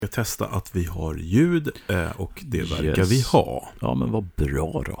Jag ska testa att vi har ljud och det verkar vi ha. Ja, men vad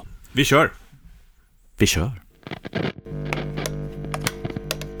bra då. Vi kör. Vi kör.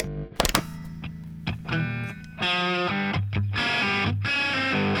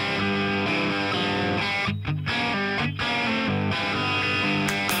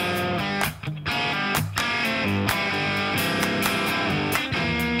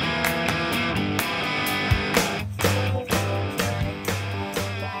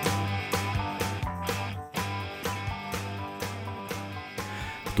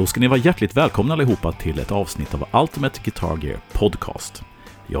 Då ska ni vara hjärtligt välkomna allihopa till ett avsnitt av Ultimate Guitar Gear Podcast.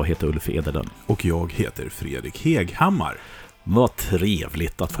 Jag heter Ulf Ederlund. Och jag heter Fredrik Heghammar. Vad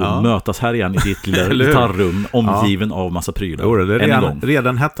trevligt att få mötas här igen i ditt lilla gitarrum, omgiven av massa prylar. Jo, det är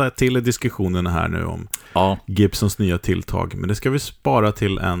redan hettat till diskussionen här nu om Gibsons nya tilltag. Men det ska vi spara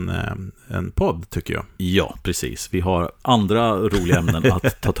till en podd, tycker jag. Ja, precis. Vi har andra roliga ämnen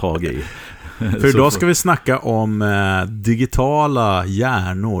att ta tag i. För idag ska vi snacka om digitala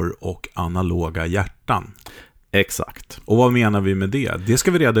hjärnor och analoga hjärtan. Exakt. Och vad menar vi med det? Det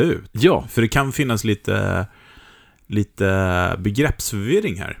ska vi reda ut. Ja. För det kan finnas lite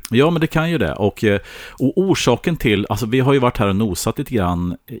begreppsförvirring här. Ja, men det kan ju det. Och orsaken till, alltså vi har ju varit här och nosat lite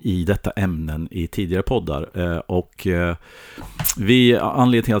grann i detta ämnen i tidigare poddar. Och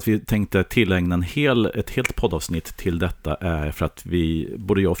anledningen till att vi tänkte tillägna ett helt poddavsnitt till detta är för att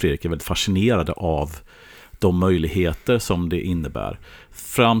både jag och Fredrik är väldigt fascinerade av de möjligheter som det innebär.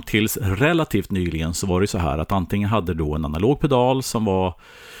 Fram tills relativt nyligen så var det så här att antingen hade då en analog pedal som var,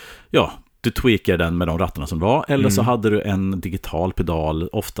 du tweakar den med de rattarna som var, eller så hade du en digital pedal,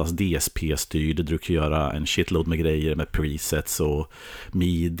 oftast DSP-styrd, där du kan göra en shitload med grejer med presets och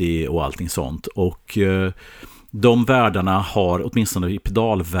midi och allting sånt. Och de världarna har, åtminstone i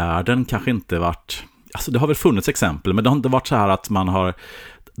pedalvärlden, kanske inte varit, alltså det har väl funnits exempel, men det har inte varit så här att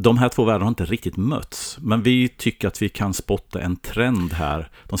de här två världarna har inte riktigt mötts. Men vi tycker att vi kan spotta en trend här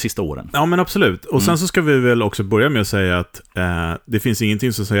de sista åren. Ja, men absolut. Och sen så ska vi väl också börja med att säga att det finns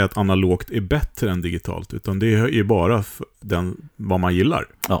ingenting som säger att analogt är bättre än digitalt. Utan det är ju bara vad man gillar.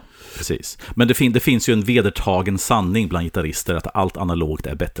 Ja, precis. Men det finns ju en vedertagen sanning bland gitarrister att allt analogt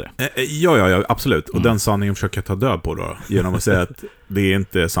är bättre. Ja, absolut. Och den sanningen försöker jag ta död på då. Genom att säga att det är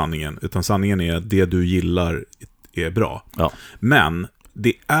inte sanningen. Utan sanningen är att det du gillar är bra. Ja. Men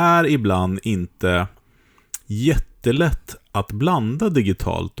det är ibland inte jättelätt att blanda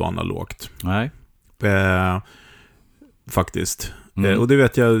digitalt och analogt. Nej. Faktiskt. Och det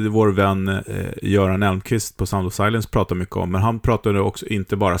vet jag vår vän Göran Elmqvist på Sound of Silence pratar mycket om. Men han pratade också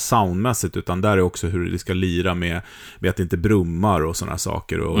inte bara soundmässigt, utan där är också hur det ska lira med att det inte brummar och sådana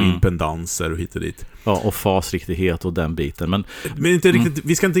saker och impedanser och hit och dit. Ja, och fasriktighet och den biten. Men inte riktigt,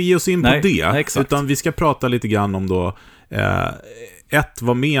 vi ska inte ge oss in på det. Exakt. Utan vi ska prata lite grann om då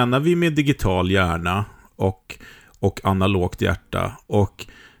vad menar vi med digital hjärna och analogt hjärta, och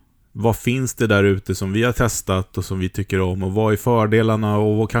vad finns det där ute som vi har testat och som vi tycker om, och vad är fördelarna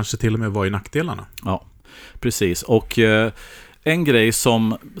och kanske till och med vad är nackdelarna? Ja, precis. Och en grej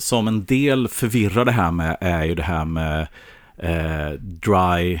som en del förvirrar det här med är ju det här med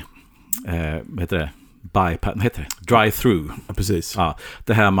drive-through. Ja, precis. Ja,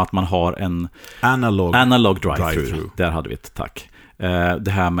 det här med att man har en analog drive-through. Där hade vi ett tack.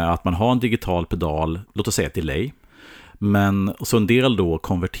 Det här med att man har en digital pedal, låt oss säga ett delay, men så en del då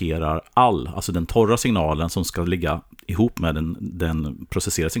konverterar alltså den torra signalen som ska ligga ihop med den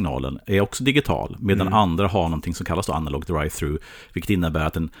processerade signalen är också digital, medan andra har någonting som kallas då analog drive-through, vilket innebär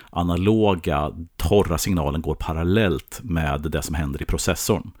att den analoga torra signalen går parallellt med det som händer i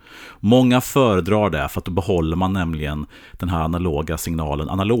processorn. Många föredrar det för att då behåller man nämligen den här analoga signalen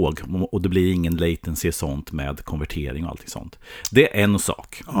analog, och det blir ingen latency sånt med konvertering och allting sånt. Det är en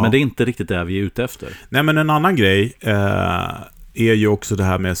sak, men det är inte riktigt det vi är ute efter. Nej, men en annan grej är ju också det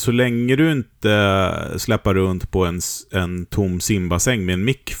här med, så länge du inte släpper runt på en tom simbassäng med en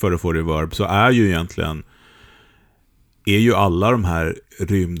mick för att få reverb, så är ju alla de här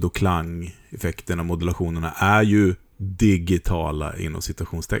rymd- och klangeffekterna, modulationerna är ju digitala inom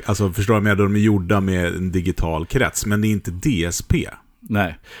citationstecken. Alltså förstår du, de är gjorda med en digital krets, men det är inte DSP.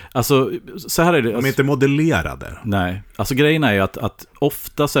 Nej, alltså så här är det. De är inte modellerade. Nej, alltså grejen är ju att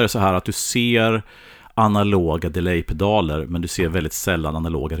ofta så är det så här att du ser analoga delay-pedaler, men du ser väldigt sällan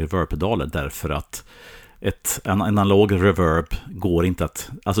analoga reverb-pedaler, därför att en analog reverb går inte att,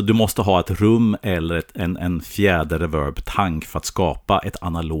 alltså du måste ha ett rum eller en fjäder reverb-tank för att skapa ett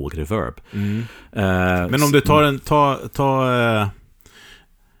analog reverb. Men om du tar en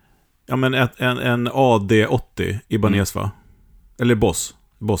AD80 Ibanez, va? Eller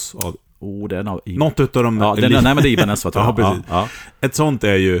Boss det är något utav dem. Ja, nej, men det är Ibanez, tror jag. Precis. Ja. Ett sånt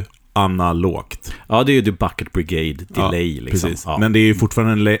är ju analogt. Ja, det är ju The Bucket Brigade delay. Ja, liksom. Precis. Ja. Men det är ju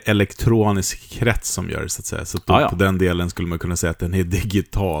fortfarande en elektronisk krets som gör det, så att säga. Så att på den delen skulle man kunna säga att den är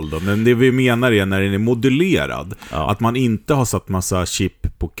digital då. Men det vi menar är när den är modulerad, att man inte har satt massa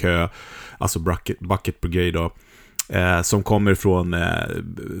chip på kö, alltså Bucket Brigade då, som kommer från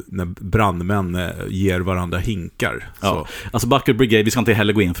när brandmän ger varandra hinkar. Ja. Alltså Bucket Brigade, vi ska inte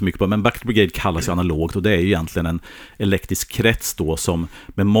heller gå in för mycket på, men Bucket Brigade kallas ju analogt, och det är ju egentligen en elektrisk krets då som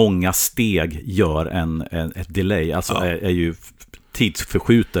med många steg gör ett delay, alltså är ju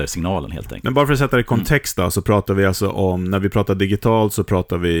tidsförskjuter signalen helt enkelt. Men bara för att sätta det i kontext då, så pratar vi alltså om, när vi pratar digitalt så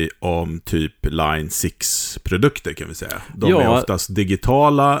pratar vi om typ Line 6-produkter kan vi säga. De är oftast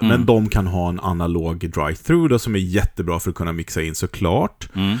digitala, men de kan ha en analog drive-through då, som är jättebra för att kunna mixa in såklart.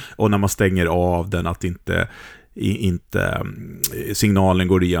 Och när man stänger av den, att inte signalen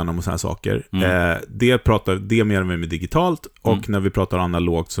går igenom och såna här saker. Det menar vi med digitalt, och när vi pratar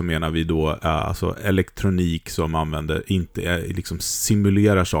analogt så menar vi då alltså elektronik som använder, inte liksom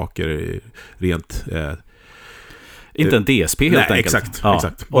simulerar saker rent inte en DSP helt enkelt. Exakt.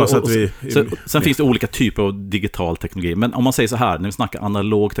 Sen finns det olika typer av digital teknologi. Men om man säger så här, när vi snackar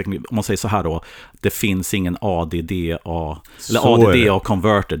analog teknologi, om man säger så här då, det finns ingen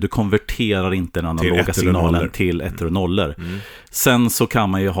ADDA-converter. Du konverterar inte den analoga signalen till ettor och nollor. Sen så kan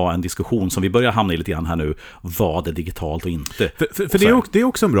man ju ha en diskussion som vi börjar hamna i lite grann här nu. Vad är digitalt och inte? För det är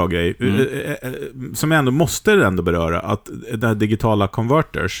också en bra grej som jag ändå måste beröra, att det här digitala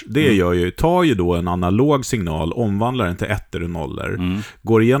converters, det tar ju då en analog signal, omvandlar den till ettor och nollor,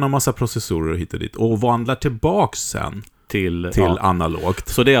 går igenom massa processorer och hittar dit, och vandlar tillbaks sen till analogt.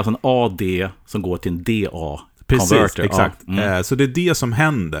 Så det är alltså en AD som går till en DA. Precis, exakt. Så det är det som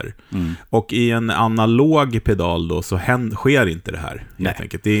händer. Och i en analog pedal då så sker inte det här. Helt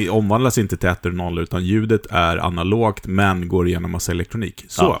enkelt. Det omvandlas inte till ettor och nollor, utan ljudet är analogt men går igenom massa elektronik.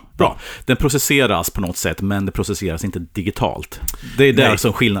 Så, bra. Den processeras på något sätt, men det processeras inte digitalt. Det är där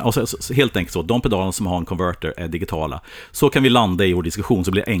som skillnad. Och så, helt enkelt så, de pedalerna som har en converter är digitala. Så kan vi landa i vår diskussion,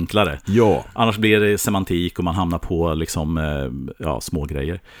 så blir det enklare. Ja. Annars blir det semantik och man hamnar på liksom, små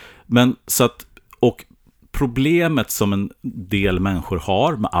grejer. Men så att, och problemet som en del människor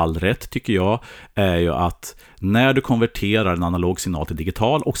har, med all rätt tycker jag, är ju att när du konverterar en analog signal till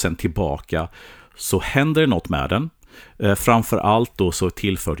digital och sen tillbaka, så händer det något med den. Framförallt då så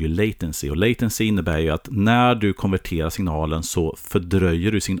tillför du ju latency, och latency innebär ju att när du konverterar signalen så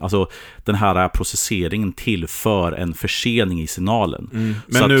fördröjer du alltså den här processeringen tillför en försening i signalen.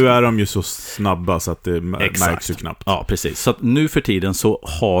 Men nu är de ju så snabba så att det märks ju knappt. Ja, precis. Så att nu för tiden så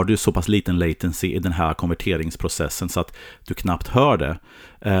har du så pass liten latency i den här konverteringsprocessen så att du knappt hör det.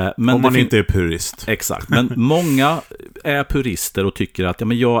 Men om man inte är purist. Exakt, men många är purister och tycker att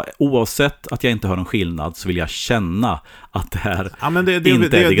oavsett att jag inte hör en skillnad så vill jag känna att det här inte är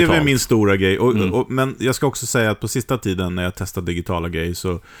digitalt. Det är väl min stora grej. Men jag ska också säga att på sista tiden när jag testar digitala grejer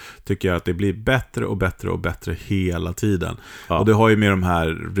så tycker jag att det blir bättre och bättre och bättre hela tiden. Ja. Och det har ju med de här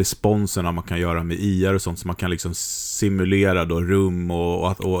responserna man kan göra med IR och sånt, som man kan liksom simulera då rum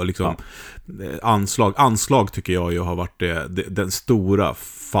och liksom anslag tycker jag ju har varit den stora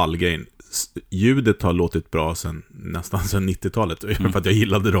fallgrejen. Ljudet har låtit bra nästan sen 90-talet för att jag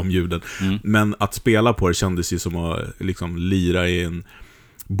gillade de ljuden. Men att spela på det kändes ju som att liksom lira i en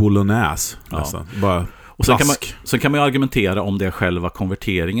bolognese nästan. Bara och sen kan man ju argumentera om det är själva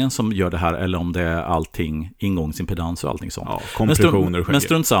konverteringen som gör det här, eller om det är allting, ingångsimpedans och allting sånt. Ja, kompressioner men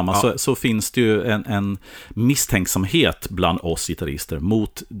strunt samma, så finns det ju en misstänksamhet bland oss gitarrister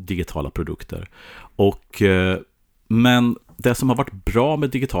mot digitala produkter. Men det som har varit bra med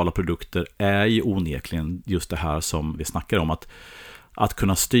digitala produkter är ju onekligen just det här som vi snackar om, att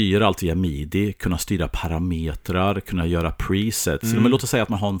kunna styra allt via MIDI, kunna styra parametrar, kunna göra presets. Men låt oss säga att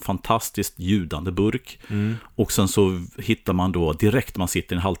man har en fantastiskt ljudande burk och sen så hittar man då direkt, man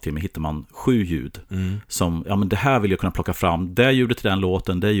sitter en halvtimme, hittar man 7 ljud som, men det här vill jag kunna plocka fram, det ljudet till den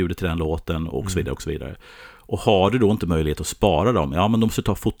låten, det ljudet till den låten och så vidare och så vidare. Och har du då inte möjlighet att spara dem, men de måste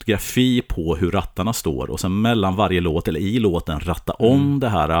ta fotografi på hur rattarna står och sen mellan varje låt eller i låten ratta om det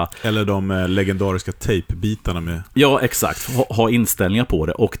här. Eller de legendariska tapebitarna med. Ja, exakt. Ha inställningar på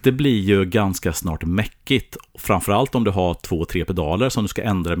det. Och det blir ju ganska snart mäckigt. Framförallt om du har 2-3 pedaler som du ska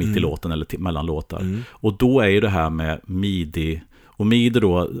ändra mitt i låten eller mellan låtar. Och då är ju det här med MIDI. Och MIDI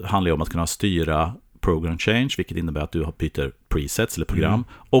då handlar ju om att kunna styra program change, vilket innebär att du byter presets eller program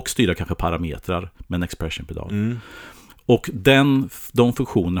och styra kanske parametrar med en expression-pedal. Och de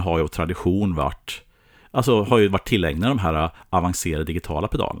funktionerna har ju av tradition har ju varit tillägnade de här avancerade digitala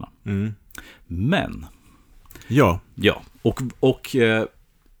pedalerna. Men Ja,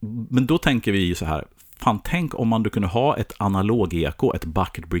 men då tänker vi så här, fan, tänk om man kunde ha ett analog-eko, ett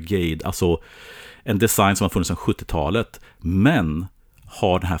Bucket Brigade, alltså en design som har funnits sedan 70-talet, men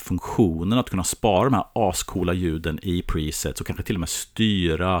har den här funktionen att kunna spara de här ascoola ljuden i presets och kanske till och med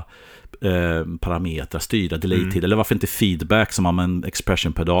styra parametrar, styra delay-tid, eller varför inte feedback som man med en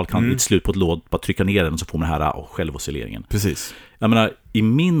expression-pedal kan i ett slut på ett låd bara trycka ner den och så får man den här självoscilleringen. Precis. Jag menar, i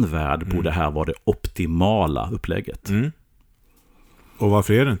min värld borde det här vara det optimala upplägget. Och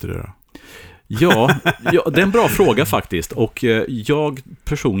varför är det inte det då? Ja, det är en bra fråga faktiskt. Och jag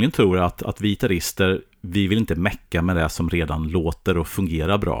personligen tror att vi gitarrister, vi vill inte mecka med det som redan låter och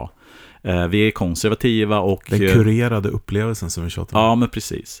fungerar bra. Vi är konservativa och... Den kurerade upplevelsen som vi tjatar om. Ja, men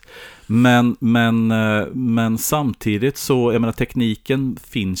precis. Men samtidigt så, jag menar, tekniken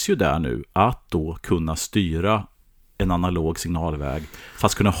finns ju där nu att då kunna styra en analog signalväg,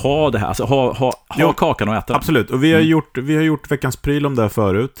 fast kunna ha det här, alltså ha kakan och äta. Absolut, och vi har gjort veckans pryl om det här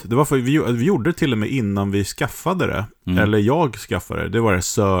förut. Det var för vi gjorde det till och med innan vi skaffade det, eller jag skaffade det. Det var det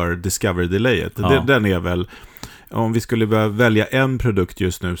Sir Discovery Delayet. Den är väl, om vi skulle välja en produkt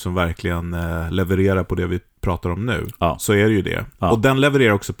just nu som verkligen levererar på det vi pratar om nu, så är det ju det. Och den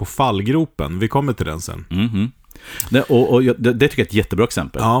levererar också på fallgropen. Vi kommer till den sen. Det tycker jag är ett jättebra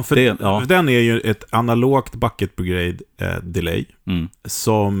exempel. Ja, för den är ju ett analogt Bucket Brigade delay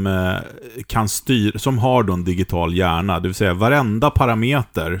som kan styra, som har då en digital hjärna, det vill säga varenda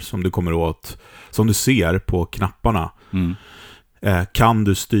parameter som du kommer åt, som du ser på knapparna, kan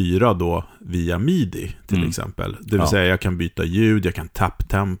du styra då via MIDI till exempel. Det vill säga jag kan byta ljud, jag kan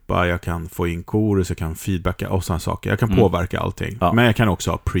tapptempa, jag kan få in chorus, jag kan feedbacka och sådana saker. Jag kan påverka allting. Men jag kan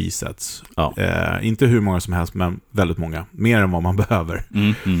också ha presets. Inte hur många som helst, men väldigt många. Mer än vad man behöver.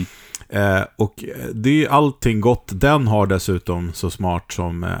 Och det är allting gott. Den har dessutom så smart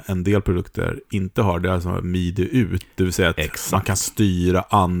som en del produkter inte har. Det är alltså MIDI ut. Det vill säga att man kan styra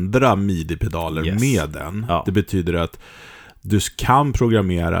andra MIDI-pedaler med den. Det betyder att du kan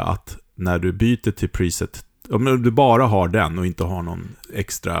programmera att när du byter till preset, om du bara har den och inte har någon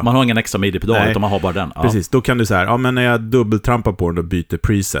extra... Man har ingen extra MIDI-pedal, utan man har bara den. Precis, då kan du säga, men när jag dubbeltrampar på den och byter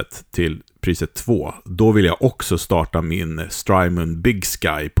preset till preset 2, då vill jag också starta min Strymon Big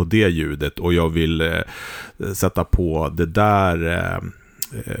Sky på det ljudet, och jag vill sätta på det där...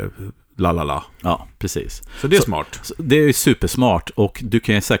 lalala. Ja, precis. Så det är smart. Det är ju supersmart, och du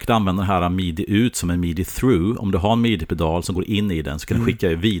kan ju säkert använda den här MIDI ut som en MIDI through. Om du har en MIDI-pedal som går in i den, så kan du skicka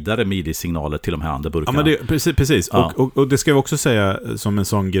vidare MIDI-signaler till de här andra burkarna. Ja, men precis. Ja. Och det ska vi också säga som en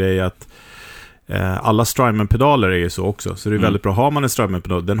sån grej att alla Strymon-pedaler är ju så också. Så det är väldigt bra. Har man en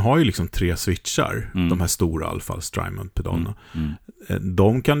Strymon-pedal, den har ju liksom 3 switchar. De här stora i alla fall, Strymon-pedalerna.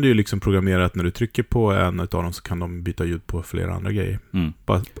 De kan du ju liksom programmera att när du trycker på en av dem så kan de byta ljud på flera andra grejer.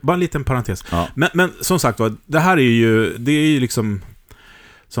 Bara en liten parentes. Ja. Men som sagt, det här är ju liksom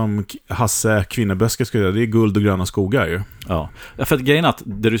som Hasse Kvinneböske skulle säga, det är guld och gröna skogar ju. Ja, för att grejen att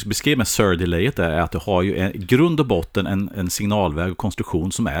det du beskrev med Sir-delayet är att du har ju en grund och botten en signalväg och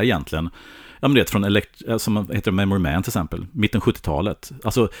konstruktion som är egentligen, ja, men det från som heter Memory Man till exempel, mitten 70-talet.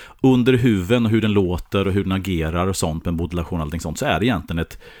 Alltså under huven och hur den låter och hur den agerar och sånt med modulation och allting sånt, så är det egentligen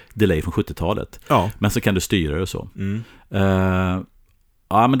ett delay från 70-talet. Ja. Men så kan du styra det och så.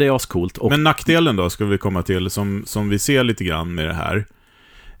 Ja, men det är ascoolt. Men nackdelen då ska vi komma till, som vi ser lite grann med det här,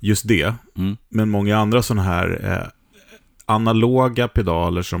 just det. Men många andra sådana här analoga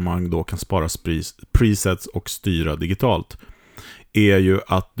pedaler som man då kan spara presets och styra digitalt, är ju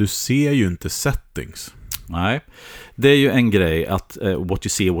att du ser ju inte settings. Nej, det är ju en grej att what you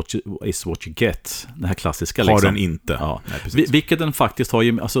see is what you get. Den här klassiska liksom. Har den inte. Ja. Nej, vilket den faktiskt har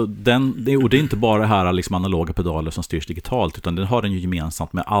ju, alltså och det är inte bara här liksom analoga pedaler som styrs digitalt, utan den har den ju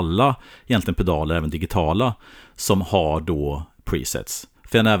gemensamt med alla egentligen pedaler, även digitala, som har då presets.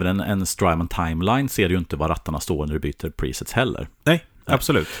 För även en Strymon Timeline ser ju inte var rattarna står när du byter presets heller. Nej,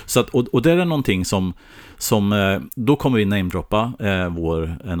 absolut. Så att, och det är någonting som då kommer vi namedroppa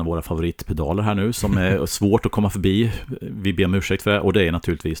en av våra favoritpedaler här nu, som är svårt att komma förbi. Vi ber om ursäkt för det, och det är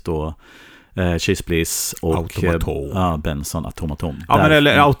naturligtvis då Chase Bliss och Benson Automaton. Ja, men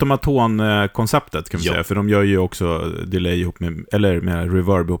eller Automaton-konceptet kan vi säga, för de gör ju också delay ihop med, eller med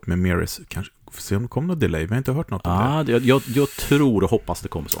reverb ihop med Meris, kanske. Se om det kommer något delay, vi har inte hört något om det. Jag tror och hoppas det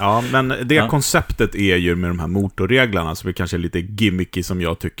kommer så. Ja, men det konceptet är ju med de här motorreglerna, som är kanske lite gimmicky som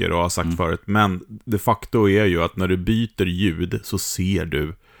jag tycker och har sagt förut, men de facto är ju att när du byter ljud så ser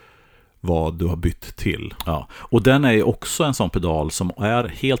du vad du har bytt till. Ja, och den är ju också en sån pedal som är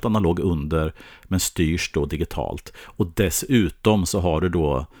helt analog under, men styrs då digitalt. Och dessutom så har du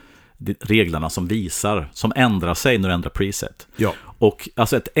då reglerna som ändrar sig när du ändrar preset. Ja. Och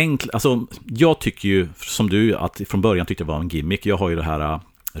alltså jag tycker ju som du att från början tyckte det var en gimmick. Jag har ju det här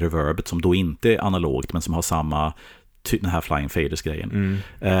reverbet som då inte är analogt men som har samma den här Flying Faders-grejen.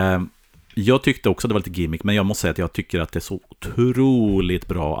 Jag tyckte också det var lite gimmick, men jag måste säga att jag tycker att det är så otroligt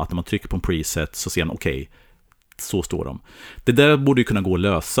bra att när man trycker på en preset så ser man okej, så står de. Det där borde ju kunna gå att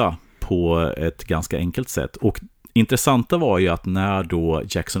lösa på ett ganska enkelt sätt. Och intressanta var ju att när då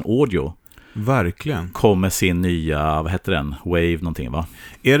Jackson Audio verkligen kom med sin nya, vad heter den? Wave någonting, va?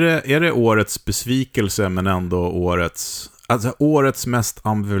 Är det årets besvikelse men ändå årets mest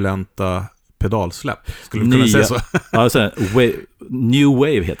ambivalenta pedalsläpp? Skulle du kunna säga så? Alltså, New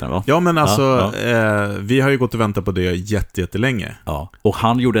Wave heter den, va? Ja, men alltså vi har ju gått och väntat på det jättelänge. Ja, och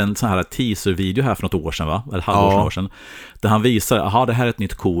han gjorde en sån här teaser-video här för något år sedan, va? Eller halvår sedan. Där han visar, det här är ett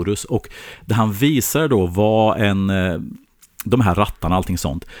nytt chorus. Och det han visar då var de här rattarna, allting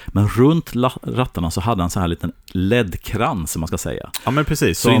sånt. Men runt rattarna så hade han så här liten LED-krans, som man ska säga. Ja, men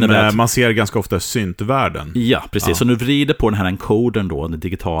precis. Som man ser ganska ofta syntvärden. Ja, precis. Ja. Så nu vrider på den här encoden då, den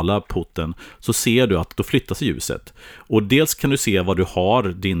digitala putten, så ser du att då flyttas ljuset. Och dels kan du se var du har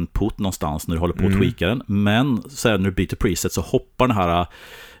din putt någonstans när du håller på att tweaka den. Men så här, när du byter preset så hoppar den här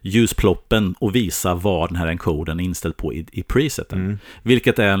ljusploppen och visa vad den här encoden är inställd på i preseten.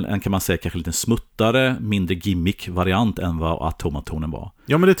 Vilket är en kan man säga, kanske lite smuttare, mindre gimmick-variant än vad Automatonen var.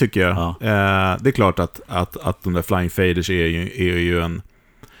 Ja, men det tycker jag. Ja. Det är klart att de där Flying Faders är ju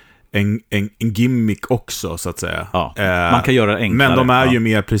en gimmick också, så att säga. Ja, man kan göra det enklare. Men de är ju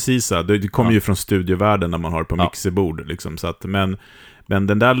mer precisa. Det kommer ju från studiovärlden när man har på mixerbord. Liksom, så att, men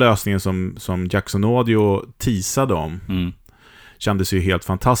den där lösningen som Jackson Audio teasade om kändes ju helt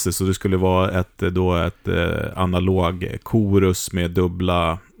fantastiskt. Och det skulle vara ett analog chorus med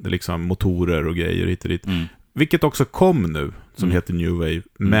dubbla liksom, motorer och grejer hit och dit. Vilket också kom nu, som heter New Wave,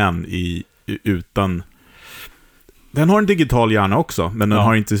 men utan... Den har en digital hjärna också, men den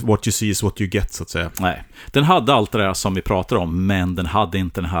har inte what you see is what you get, så att säga. Nej, den hade allt det där som vi pratar om, men den hade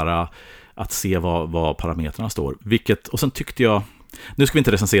inte den här att se vad parametrarna står. Och sen tyckte jag, nu ska vi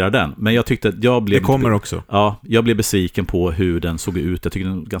inte recensera den, men jag tyckte att jag blev... Det kommer också. Ja, jag blev besviken på hur den såg ut. Jag tyckte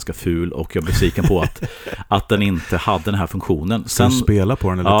den var ganska ful, och jag blev besviken på att den inte hade den här funktionen. Sen spela på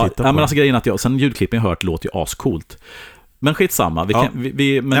den eller titta på den. Men alltså grejen att sen ljudklippen jag hört låter ju ascoolt. Men skitsamma. Men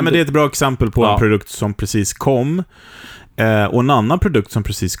det är ett bra exempel på en produkt som precis kom. Och en annan produkt som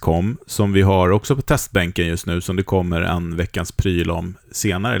precis kom, som vi har också på testbänken just nu, som det kommer en veckans pryl om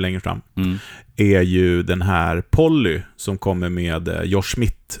senare, längre fram, är ju den här Polly som kommer med Josh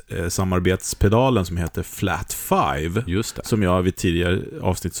Smith samarbetspedalen som heter Flat 5. Just det. Som jag vid tidigare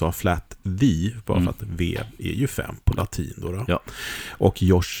avsnitt sa Flat V, bara för att V är ju 5 på latin då. Ja. Och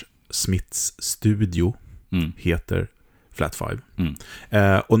Josh Smiths studio heter Flat 5.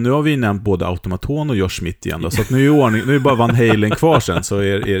 Och nu har vi nämnt både Automaton och Josh Smith igen då, så att nu är bara Van Halen kvar sen, så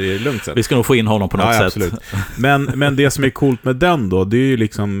är det lugnt sen. Vi ska nog få in honom på något sätt. Absolut. Men det som är coolt med den då, det är ju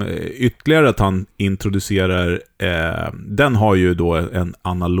liksom ytterligare att han introducerar den har ju då en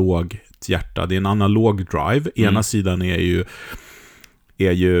analog hjärta, det är en analog drive. Ena sidan är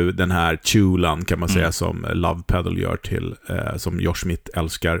ju den här tulan, kan man säga, som Love Pedal gör till, som Josh Smith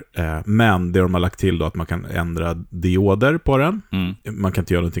älskar. Men det de har lagt till då, att man kan ändra dioder på den. Man kan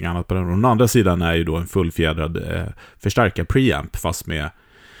inte göra någonting annat på den. Och den andra sidan är ju då en fullfjädrad förstärkare preamp, fast med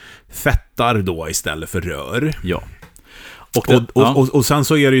fettar då istället för rör. Ja. Och sen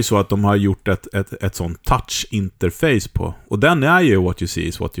så är det ju så att de har gjort ett sånt touch-interface på. Och den är ju what you see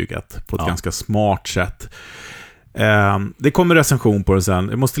is what you get på ett ganska smart sätt. Det kommer recension på den sen.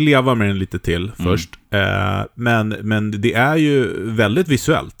 Jag måste leva med den lite till först. Men det är ju väldigt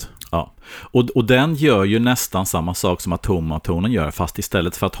visuellt. Ja. Och den gör ju nästan samma sak som Automatonen gör, fast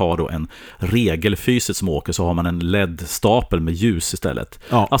istället för att ha då en regelfysit som åker, så har man en LED-stapel med ljus istället.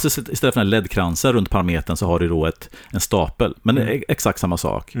 Ja. Alltså istället för en LED-kransar runt parametern så har du då en stapel. Men det är exakt samma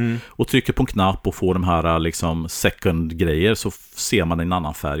sak. Och trycker på en knapp och får de här liksom second-grejer, så ser man en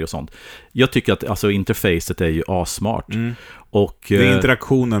annan färg och sånt. Jag tycker att alltså, interfacet är ju asmart. Och det är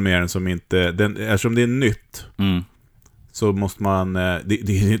interaktionen med den som inte... eftersom det är nytt... så måste man, det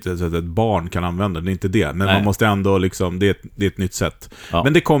är inte så att ett barn kan använda, det är inte det, men man måste ändå liksom, det är ett nytt sätt.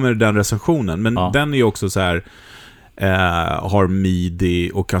 Men det kommer den recensionen, men den är ju också så här, har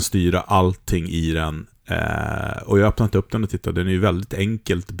MIDI och kan styra allting i den, och jag har öppnat upp den och tittat, den är ju väldigt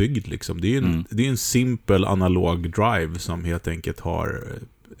enkelt byggd liksom. Det är en simpel analog drive som helt enkelt har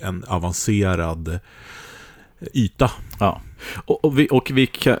en avancerad yta. Ja. Och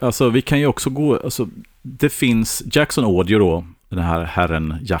vi kan ju också gå, alltså, det finns Jackson Audio då, den här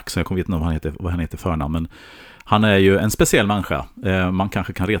herren Jackson, jag kommer inte ihåg vad han heter förnamn, men Han är ju en speciell människa. Man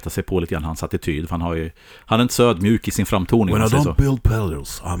kanske kan reta sig på lite grann hans attityd. För han är inte så ödmjuk i sin framtoning. When I don't build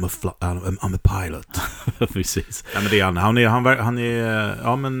pedals, I'm a pilot. Precis. Ja, men det är han är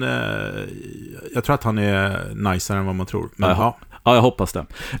ja, men jag tror att han är nicer än vad man tror. Men, ja, jag hoppas det.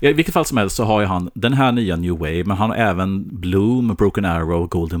 I vilket fall som helst så har ju han den här nya New Wave, men han har även Bloom, Broken Arrow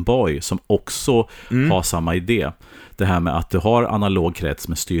och Golden Boy som också har samma idé. Det här med att du har analog krets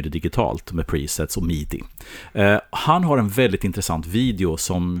med styrde digitalt med presets och MIDI. Han har en väldigt intressant video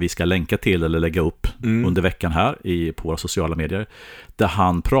som vi ska länka till eller lägga upp under veckan här på våra sociala medier, där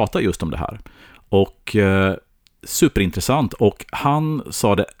han pratar just om det här. Och superintressant. Och han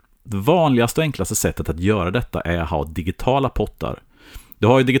sa det vanligaste och enklaste sättet att göra detta är att ha digitala pottar. Du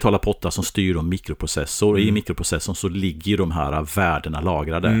har ju digitala pottar som styr en mikroprocessor och i mikroprocessorn så ligger de här värdena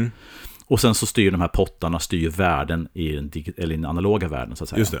lagrade. Och sen så styr de här pottarna värden i den analoga världen så att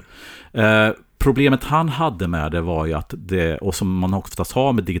säga. Just det. Problemet han hade med det var ju att det, och som man oftast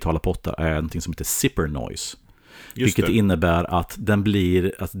har med digitala pottar, är någonting som heter zipper noise. Just vilket det. innebär att den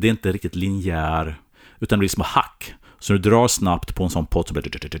blir, att det är inte riktigt linjär utan det blir som hack. Så du drar snabbt på en sån pott så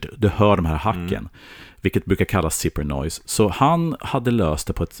du hör de här hacken. Vilket brukar kallas zipper noise. Så han hade löst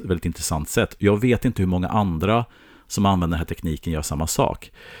det på ett väldigt intressant sätt. Jag vet inte hur många andra som använder den här tekniken gör samma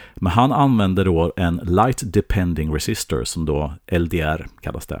sak. Men han använder då en light depending resistor som då LDR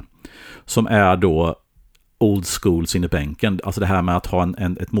kallas det. Som är då old school in i bänken. Alltså det här med att ha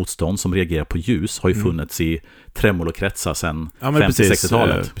ett motstånd som reagerar på ljus har ju funnits i tremolokretsar sedan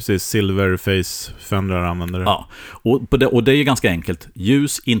 50-60-talet. Precis, Silverface Fender använder det. Ja, och det är ju ganska enkelt.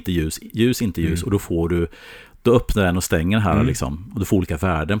 Ljus, inte ljus, ljus, inte ljus. Och då öppnar den och stänger här liksom. Och du får olika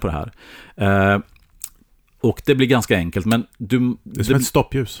värden på det här. Och det blir ganska enkelt, men det är som ett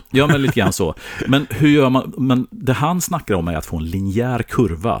stoppljus. Ja, men lite grann så. Men hur gör man? Men det han snackar om är att få en linjär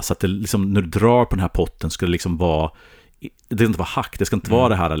kurva så att det liksom, när du drar på den här potten ska det liksom vara, det ska inte vara hack, det ska inte vara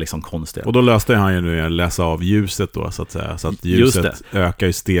det här liksom konstiga. Och då löste han ju nu att läsa av ljuset då så att säga, så att ljuset ökar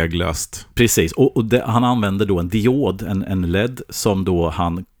ju steglöst. Precis, och han använder då en diod, en LED som då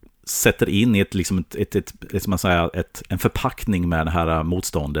han sätter in i en förpackning med det här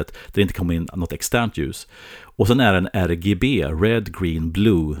motståndet där det inte kommer in något externt ljus. Och sen är det en RGB, red, green,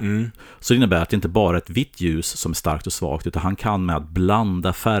 blue. Så det innebär att det inte bara är ett vitt ljus som är starkt och svagt, utan han kan med att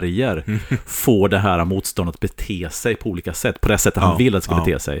blanda färger få det här motståndet att bete sig på olika sätt, på det sättet han vill att det ska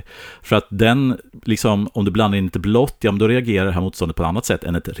bete sig. För att den, liksom, om du blandar in lite blått, ja, men då reagerar det här motståndet på ett annat sätt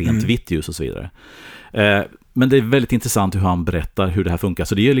än ett rent vitt ljus och så vidare. Men det är väldigt intressant hur han berättar hur det här funkar.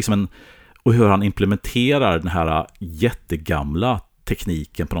 Så det är liksom och hur han implementerar den här jättegamla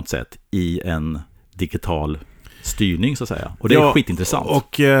tekniken på något sätt i en digital styrning så att säga. Och det är skitintressant.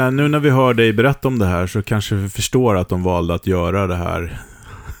 Och nu när vi hör dig berätta om det här så kanske vi förstår att de valde att göra det här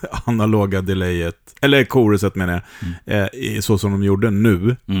analoga delayet, eller choruset menar jag, så som de gjorde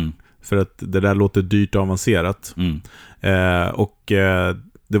nu. För att det där låter dyrt och avancerat.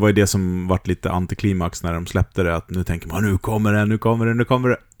 Det var ju det som vart lite antiklimax när de släppte det, att nu tänker man, nu kommer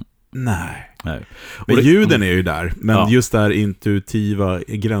det. Nej. Men ljuden är ju där, men just det här intuitiva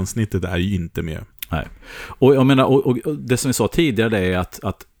gränssnittet är ju inte med. Nej. Och jag menar, och det som vi sa tidigare, det är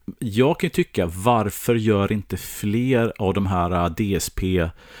att jag kan tycka, varför gör inte fler av de här DSP,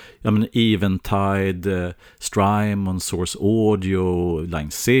 jag menar Eventide, Strymon, Source Audio,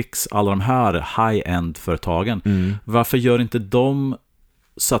 Line 6, alla de här high-end-företagen, varför gör inte de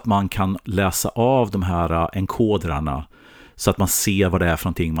så att man kan läsa av de här enkodrarna så att man ser vad det är för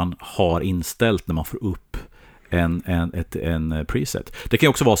någonting man har inställt när man får upp en preset. Det kan ju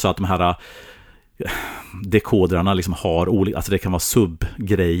också vara så att de här dekodrarna liksom har olika, alltså det kan vara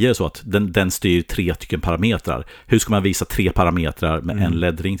subgrejer så att den styr 3 parametrar. Hur ska man visa 3 parametrar med en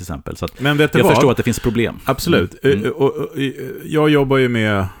LED-ring till exempel? Så att men vet jag förstår att det finns problem. Absolut. Och jag jobbar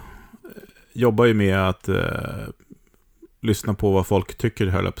ju med att lyssna på vad folk tycker,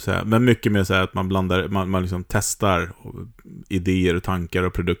 höll jag på att säga. Men mycket mer så här att man liksom testar idéer och tankar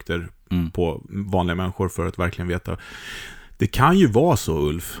och produkter på vanliga människor för att verkligen veta. Det kan ju vara så,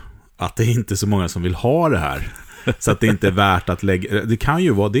 Ulf, att det är inte så många som vill ha det här. Så att det inte är värt att lägga. Det kan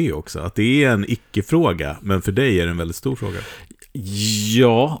ju vara det också, att det är en icke-fråga, men för dig är det en väldigt stor fråga.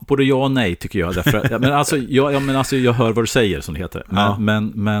 Ja, både ja och nej tycker jag. Därför, jag hör vad du säger, som det heter.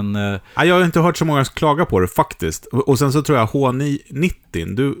 Men jag har inte hört så många klaga på det faktiskt. Och sen så tror jag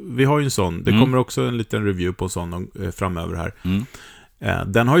H90, vi har ju en sån. Det kommer också en liten review på en sån framöver här.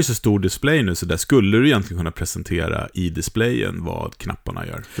 Den har ju så stor display nu, så där skulle du egentligen kunna presentera i displayen vad knapparna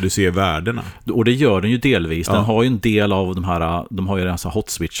gör, för du ser värdena. Och det gör den ju delvis. Den har ju en del av de här, de har ju en sån hot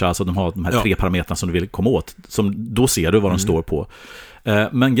switch, alltså de har de här 3 parametrarna som du vill komma åt, som då ser du vad de står på.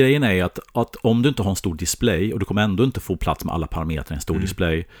 Men grejen är att om du inte har en stor display och du kommer ändå inte få plats med alla parametrar i en stor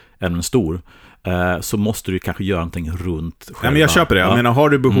display, även en stor, så måste du kanske göra någonting runt själva. Ja, men jag köper det. Jag menar, har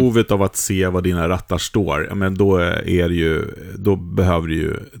du behovet av att se vad dina rattar står, men då behöver du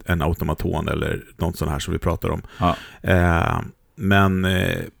ju en automaton eller något sånt här som vi pratar om. Ja.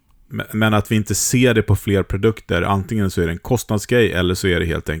 Men att vi inte ser det på fler produkter, antingen så är det en kostnadsgrej eller så är det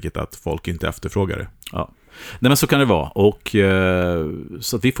helt enkelt att folk inte efterfrågar det. Ja. Nej, men så kan det vara. Och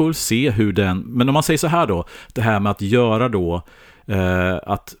så att vi får väl se hur den... Men om man säger så här då, det här med att göra då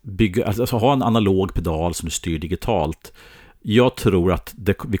att bygga, alltså ha en analog pedal som du styr digitalt. Jag tror att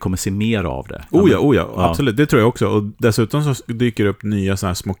vi kommer se mer av det. Ja, absolut. Det tror jag också. Och dessutom så dyker det upp nya såna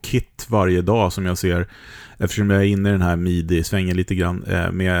här små kit varje dag som jag ser, eftersom jag är inne i den här MIDI-svängen lite grann.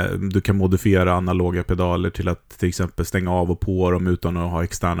 Du kan modifiera analoga pedaler till att till exempel stänga av och på dem utan att ha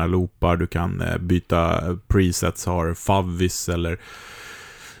externa loopar. Du kan byta presets, har favvis eller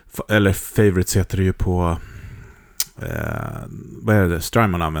favorites heter det ju på... vad är det?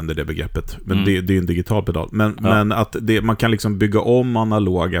 Strymon använder det begreppet. Men det är ju en digital pedal. Men att man kan liksom bygga om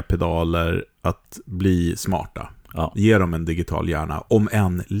analoga pedaler att bli smarta. Ja. Ge dem en digital hjärna, om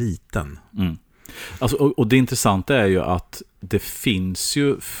en liten. Alltså, och det intressanta är ju att det finns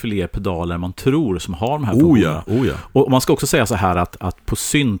ju fler pedaler än man tror som har de här funktionerna. Ja. Och man ska också säga så här att på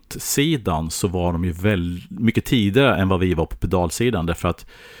syntsidan så var de ju väldigt mycket tidigare än vad vi var på pedalsidan, därför att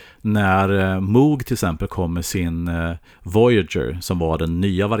när Moog till exempel kom med sin Voyager, som var den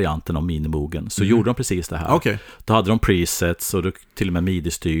nya varianten av Minimogen, så gjorde de precis det här. Okay. Då hade de presets och till och med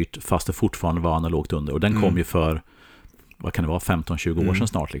MIDI-styrt, fast det fortfarande var analogt under. Och den kom ju för, vad kan det vara, 15-20 år sedan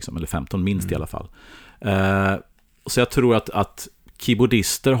snart liksom, eller 15 minst i alla fall. Så jag tror att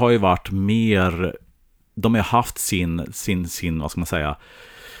keyboardister har ju varit mer, de har haft sin vad ska man säga,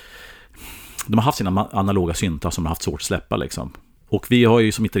 de har haft sina analoga syntar som de har haft svårt att släppa liksom. Och vi har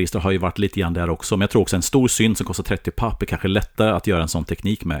ju som gitarrister har ju varit lite grann där också. Men jag tror också en stor synt som kostar 30 papp är kanske lättare att göra en sån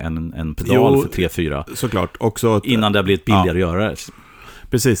teknik med än en pedal för 3-4. Såklart. Också att, innan det har blivit billigare att göra det.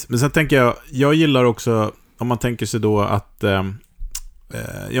 Precis. Men sen tänker jag gillar också, om man tänker sig då att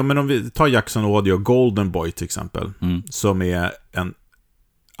men om vi tar Jackson Audio Golden Boy till exempel, som är en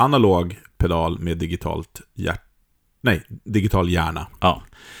analog pedal med digital hjärna. Ja.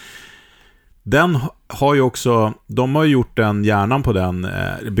 Den har ju också, de har ju gjort den hjärnan på den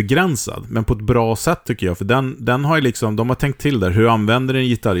begränsad, men på ett bra sätt tycker jag, för den har ju liksom, de har tänkt till där, hur använder en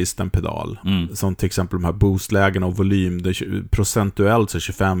gitarrist en pedal, som till exempel de här boostlägen och volym, det procentuellt så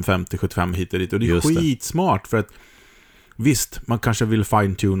 25, 50, 75 hit och dit, och det är skitsmart, för att visst, man kanske vill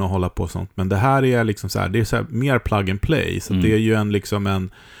fine-tune och hålla på och sånt, men det här är liksom så här, det är så här mer plug and play, så det är ju en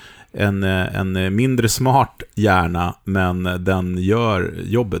mindre smart hjärna, men den gör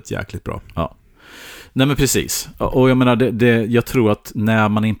jobbet jäkligt bra. Ja. Nej, men precis. Och jag menar, jag tror att när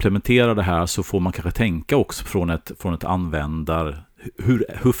man implementerar det här så får man kanske tänka också från ett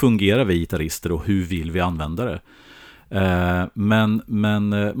hur fungerar vi gitarrister och hur vill vi använda det? Men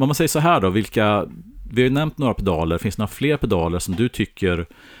om man säger så här då, vi har ju nämnt några pedaler, finns det några fler pedaler som du tycker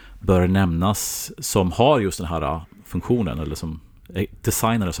bör nämnas som har just den här funktionen, eller som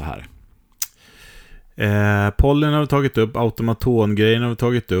designare så här? Pollen har vi tagit upp, automaton-grejen har vi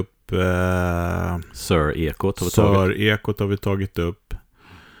tagit upp, Sir-ekot har vi tagit upp.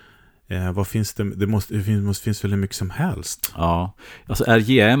 Vad finns det? Det finns väl mycket som helst. Ja, alltså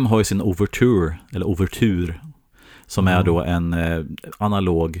RGM har ju sin Overture som är då en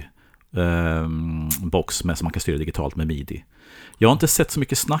analog box som man kan styra digitalt med MIDI. Jag har inte sett så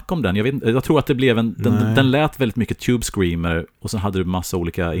mycket snack om den. Jag tror att det blev den lät väldigt mycket Tube Screamer, och sen hade du massa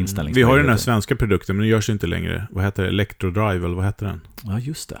olika inställningar. Vi har ju den här svenska produkten, men den görs inte längre. Vad heter det? Electro Drive, eller vad heter den? Ja,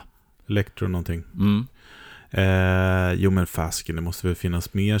 just det. Electro någonting. Jo, men fasken, det måste väl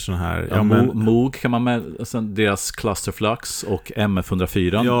finnas mer sån här. Ja, Moog kan man med, alltså deras Cluster Flux och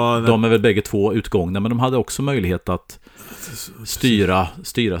MF104, de är väl bägge två utgångna, men de hade också möjlighet att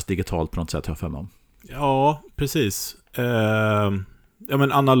styras digitalt på något sätt, har jag för mig om. Ja, precis.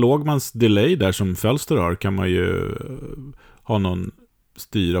 Men analogmans delay där som Fölster har, kan man ju ha någon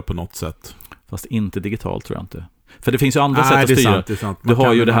styra på något sätt. Fast inte digitalt, tror jag inte. För det finns ju andra sätt att styra. Det är sant. Du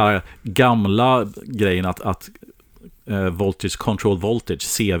har ju det här gamla grejen att voltage, control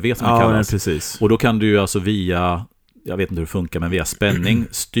voltage, CV som det kallas. Ja, precis. Och då kan du alltså via, jag vet inte hur det funkar, men via spänning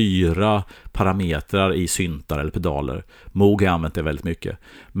styra parametrar i syntar eller pedaler. Moog har använt det väldigt mycket.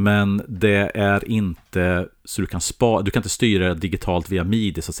 Men det är inte så du kan inte styra digitalt via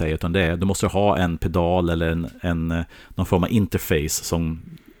MIDI så att säga, utan du måste ha en pedal eller någon form av interface som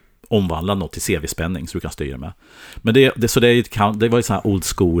omvandlar något till CV-spänning så du kan styra med. Men det var ju sån här old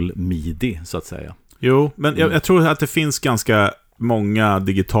school MIDI så att säga. Jo, men jag tror att det finns ganska många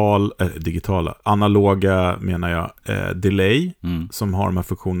digitala, analoga menar jag, delay som har de här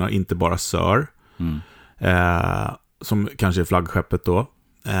funktionerna, inte bara SIR. Som kanske är flaggskeppet då.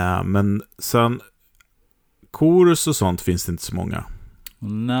 Men sen chorus och sånt finns det inte så många.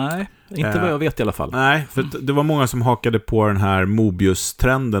 Nej, inte vad jag vet i alla fall. Nej, för det var många som hakade på den här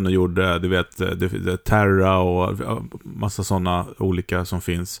Mobius-trenden och gjorde, du vet, Terra och massa sådana olika som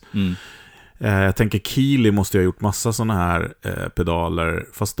finns. Jag tänker Keeley måste ha gjort massa sådana här pedaler,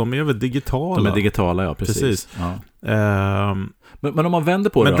 fast de är väl digitala. De är digitala, ja, precis. Ja. Men om man vänder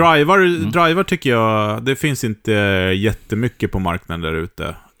på det. Men driver tycker jag, det finns inte jättemycket på marknaden där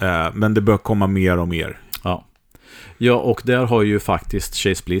ute. Men det bör komma mer och mer. Ja, och där har ju faktiskt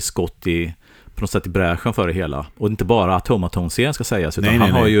Chase Bliss gått på något sätt i bräschen för det hela. Och inte bara Atomaton-serien ska sägas, utan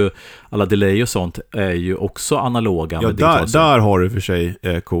han har ju alla delay och sånt är ju också analoga. Ja, där har du för sig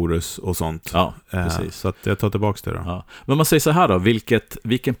chorus och sånt. Ja, precis. Så att jag tar tillbaka det då. Ja. Men man säger så här då,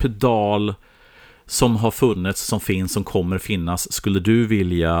 vilken pedal som har funnits, som finns, som kommer finnas, skulle du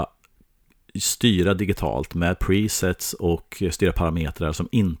vilja styra digitalt med presets och styra parametrar som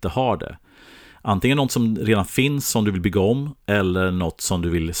inte har det? Antingen något som redan finns som du vill bygga om, eller något som du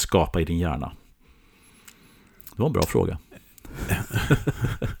vill skapa i din hjärna. Det var en bra fråga.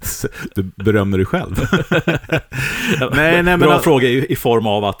 Du berömmer dig själv. nej, men bra fråga i form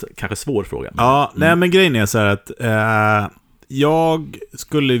av att kanske svår fråga. Ja, nej, men grejen är så här att jag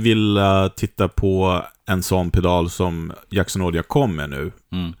skulle vilja titta på en sån pedal som Jackson Audio kom med nu.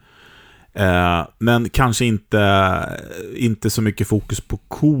 Men kanske inte så mycket fokus på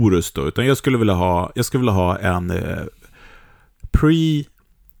chorus då, utan jag skulle vilja ha en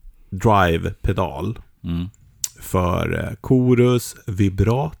pre-drive pedal för chorus,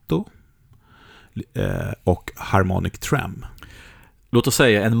 vibrato och harmonic trem. Låt oss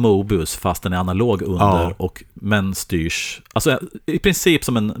säga en Mobius fast den är analog under men styrs, alltså i princip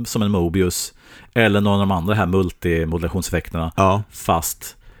som en Mobius eller någon av de andra här multimodulationseffekterna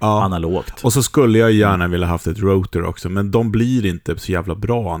fast analogt. Och så skulle jag gärna vilja haft ett rotor också, men de blir inte så jävla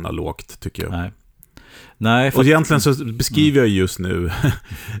bra analogt, tycker jag. Nej, och egentligen så beskriver jag just nu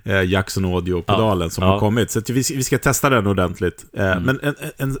Jackson Audio-pedalen som har kommit, så att vi ska testa den ordentligt. Men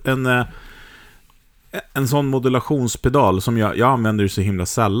en sån modulationspedal som jag använder så himla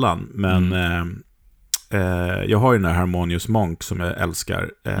sällan, men jag har ju den här Harmonious Monk som jag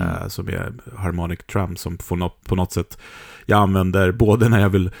älskar, som är harmonic trem, som på något sätt jag använder både när jag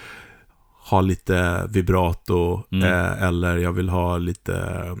vill ha lite vibrato eller jag vill ha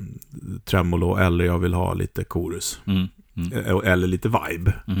lite tremolo, eller jag vill ha lite chorus eller lite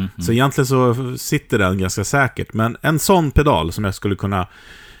vibe. Så egentligen så sitter den ganska säkert, men en sån pedal som jag skulle kunna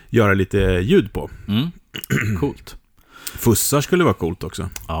göra lite ljud på. Coolt. Fussar skulle vara coolt också.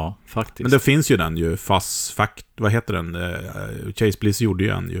 Ja, faktiskt. Men det finns ju den ju, vad heter den? Chase Bliss gjorde ju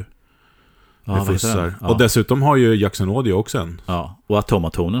en ju. Med fussar. Och dessutom har ju Jackson Audio också en. Ja, och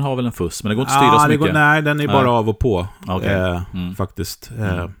Atomatonen har väl en fuss, men det går inte att styra så mycket. Nej, den är bara av och på. Faktiskt.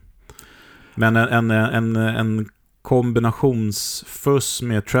 Men en kombinationsfuss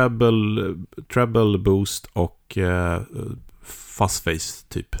med treble boost och fuzzface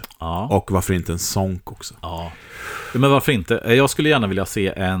typ. Och varför inte en sonk också? Ja. Men varför inte? Jag skulle gärna vilja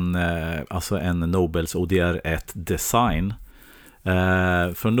se en Nobels ODR1 design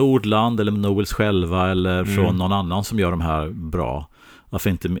från Nordland eller Nobels själva, eller från någon annan som gör de här bra. Varför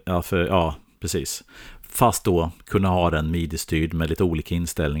inte? Ja, precis. Fast då kunna ha den midi-styrd med lite olika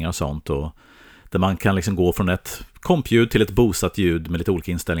inställningar och sånt, och där man kan liksom gå från ett kompljud till ett boostat ljud med lite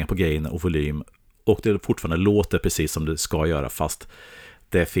olika inställningar på gain och volym, och det fortfarande låter precis som det ska göra, fast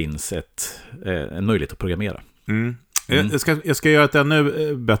det finns en möjlighet att programmera. Jag ska göra ett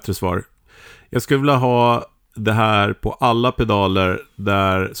ännu bättre svar. Jag skulle vilja ha det här på alla pedaler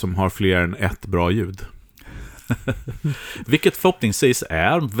där som har fler än ett bra ljud. Vilket förhoppningsvis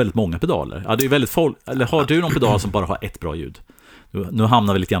är väldigt många pedaler. Ja, det är väldigt eller har du någon pedal som bara har ett bra ljud? Nu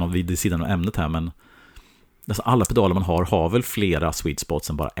hamnar vi lite grann vid sidan av ämnet här, men nästan alla pedaler man har väl flera sweet spots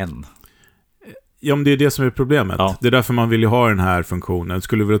än bara en. Ja, men det är det som är problemet. Det är därför man vill ju ha den här funktionen.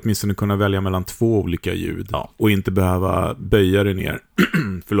 Skulle vi åtminstone kunna välja mellan två olika ljud och inte behöva böja det ner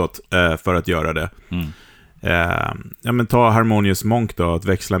för att göra det. Men ta Harmonious Monk då, att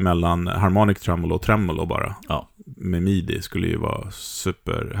växla mellan harmonic tremolo och tremolo bara. Med midi skulle ju vara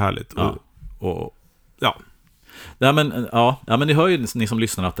superhärligt. Ja, men ni hör ju, ni som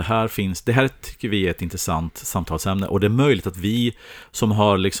lyssnar, att det här tycker vi är ett intressant samtalsämne, och det är möjligt att vi som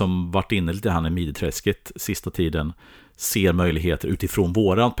har liksom varit inne lite här i midi-träsket sista tiden ser möjligheter utifrån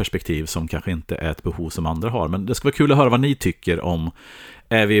våran perspektiv som kanske inte är ett behov som andra har. Men det ska vara kul att höra vad ni tycker om,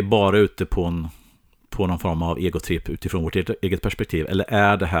 är vi bara ute på på någon form av egotripp utifrån vårt eget perspektiv, eller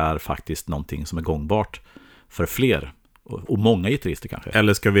är det här faktiskt någonting som är gångbart för fler och många gitarrister kanske?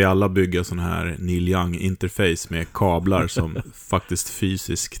 Eller ska vi alla bygga sån här Neil Young-interface med kablar som faktiskt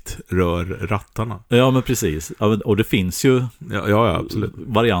fysiskt rör rattarna? Ja, men precis. Och det finns ju absolut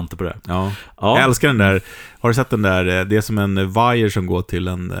varianter på det. Ja. Jag älskar den där. Har du sett den där? Det är som en wire som går till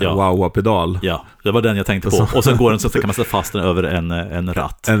en wah-wah-pedal. Ja, det var den jag tänkte på. Och sen går den så kan man sätta fast den över en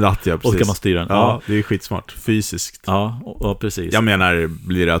ratt. En ratt, ja, precis. Och så kan man styra den. Ja, det är skitsmart. Fysiskt. Ja, precis. Jag menar,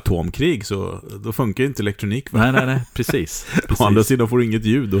 blir det atomkrig så då funkar inte elektronik. Nej, precis. Å andra sidan får du inget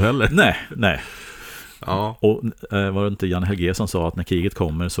ljud då heller. Nej. Ja. Och var det inte Jan Helge som sa att när kriget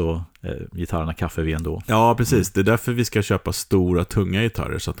kommer så gitarrerna kaffeved då? Ja, precis. Det är därför vi ska köpa stora, tunga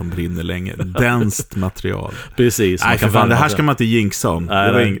gitarrer så att de brinner länge. Denst material. Precis. Nej, för fan, det här ska man inte jinxa om.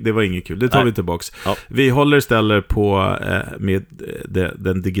 Det var inget kul. Det tar vi tillbaks. Ja. Vi håller istället på med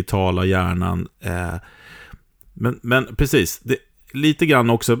den digitala hjärnan. Men precis, lite grann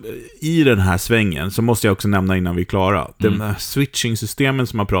också i den här svängen så måste jag också nämna innan vi är klara. De här switching-systemen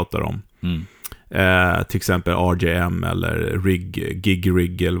som man pratar om. Till exempel RJM eller Gig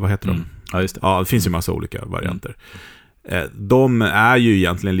Rig eller vad heter de? Ja, just det. Ja, det finns ju massa olika varianter. De är ju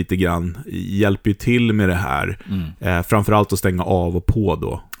egentligen lite grann, hjälper ju till med det här. Framförallt att stänga av och på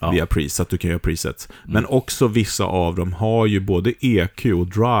då via preset, så att du kan göra presets. Men också vissa av dem har ju både EQ och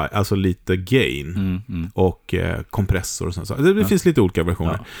drive, alltså lite gain och kompressor och sånt. Det finns lite olika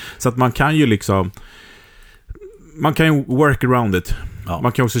versioner. Så att man kan ju liksom work around it. Ja.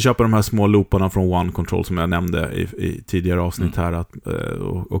 Man kan också köpa de här små looparna från One Control som jag nämnde i tidigare avsnitt här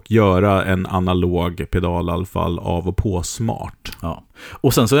och göra en analog pedal i alla fall av och på smart. Ja.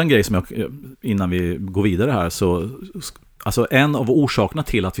 Och sen så en grej som jag, innan vi går vidare här, så alltså en av orsakerna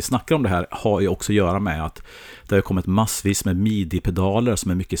till att vi snackar om det här har ju också att göra med att det har kommit massvis med MIDI-pedaler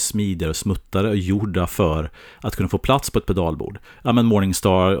som är mycket smidigare och smuttare och gjorda för att kunna få plats på ett pedalbord. Ja, men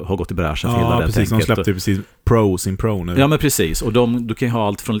Morningstar har gått i bräschen för hela det precis. tänket. De släppte precis sin Pro nu. Ja, men precis. Och du kan ju ha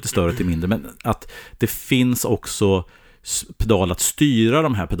allt från lite större till mindre. Men att det finns också pedal att styra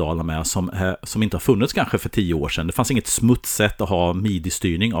de här pedalerna med som inte har funnits kanske för 10 år sedan. Det fanns inget smutssätt att ha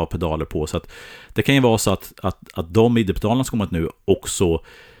MIDI-styrning av pedaler på, så att det kan ju vara så att de MIDI-pedalerna som kommer nu också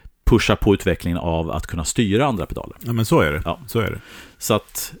pushar på utvecklingen av att kunna styra andra pedaler. Ja, men så är det. Ja. Så är det. Så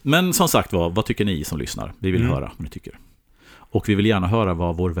att, men som sagt, vad tycker ni som lyssnar? Vi vill höra vad ni tycker. Och vi vill gärna höra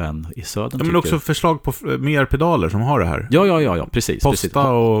vad vår vän i södern tycker. Men också förslag på mer pedaler som har det här. Ja, precis. Posta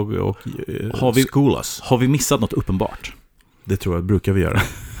och skolas. Har vi missat något uppenbart? Det tror jag brukar vi göra.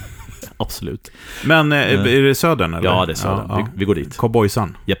 Absolut. Men är det södern eller? Ja, det är södern. Ja. Vi går dit.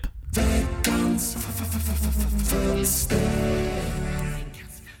 Cowboysan. Japp.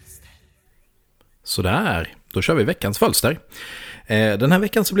 Sådär, då kör vi veckans fölster. Den här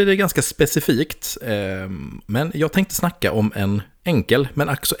veckan så blir det ganska specifikt, men jag tänkte snacka om en enkel men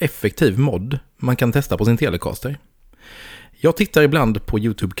också effektiv mod man kan testa på sin Telecaster. Jag tittar ibland på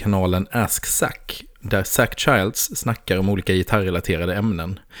YouTube-kanalen Ask Zack, där Zack Childs snackar om olika gitarrrelaterade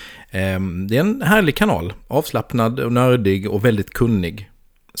ämnen. Det är en härlig kanal, avslappnad och nördig och väldigt kunnig.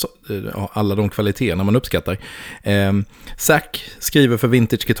 Så, alla de kvaliteterna man uppskattar. Zack skriver för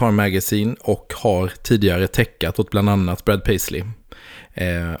Vintage Guitar Magazine och har tidigare täckat åt bland annat Brad Paisley.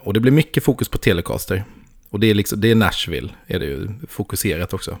 Och det blir mycket fokus på Telecaster. Och det är Nashville, är det ju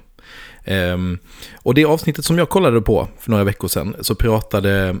fokuserat också. Och det avsnittet som jag kollade på för några veckor sedan, så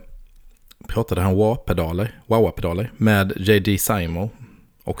pratade han wah-wah-pedaler med J.D. Simo,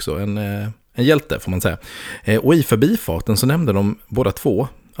 också en hjälte får man säga. Och i förbifarten så nämnde de båda två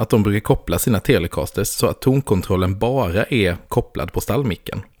att de brukar koppla sina Telecasters så att tonkontrollen bara är kopplad på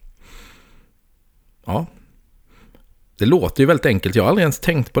stallmicken. Ja, det låter ju väldigt enkelt. Jag har aldrig ens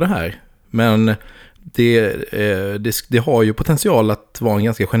tänkt på det här. Men det har ju potential att vara en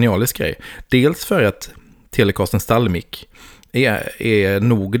ganska genialisk grej. Dels för att Telecasters stallmick är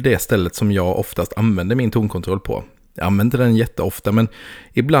nog det stället som jag oftast använder min tonkontroll på. Jag använder den jätteofta, men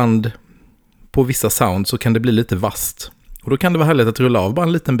ibland på vissa sound så kan det bli lite vasst. Och då kan det vara härligt att rulla av bara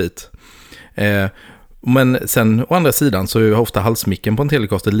en liten bit. Men sen å andra sidan så är ofta halsmicken på en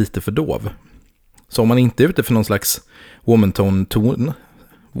Telecaster lite för dov. Så om man inte är ute för någon slags woman-tone,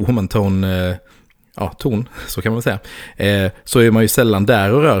 så kan man säga, så är man ju sällan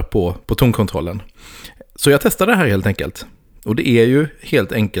där och rör på tonkontrollen. Så jag testade det här helt enkelt. Och det är ju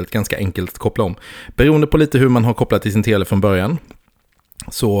helt enkelt, ganska enkelt att koppla om. Beroende på lite hur man har kopplat till sin tele från början,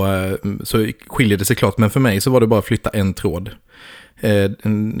 så skiljer det sig klart. Men för mig så var det bara att flytta en tråd.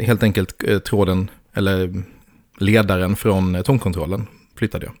 Helt enkelt tråden, eller ledaren från tonkontrollen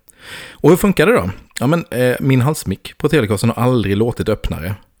flyttade jag. Och hur funkar det då? Ja, men min halsmick på Telecaster har aldrig låtit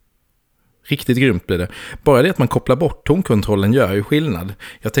öppnare. Riktigt grymt blir det. Bara det att man kopplar bort tonkontrollen gör ju skillnad.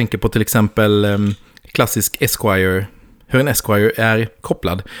 Jag tänker på till exempel klassisk Esquire. Hur en Esquire är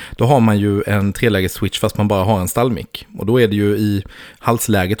kopplad, då har man ju en 3-läges-switch fast man bara har en stallmick. Och då är det ju i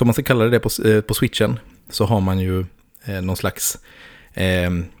halsläget, om man ska kalla det på switchen, så har man ju någon slags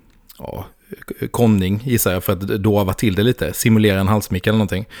konning, gissar jag, för att dova till det lite, simulera en halsmick eller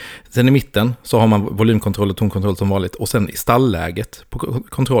någonting. Sen i mitten så har man volymkontroll och tonkontroll som vanligt, och sen i stallläget på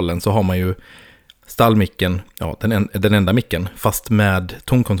kontrollen så har man ju stallmicken, den enda micken, fast med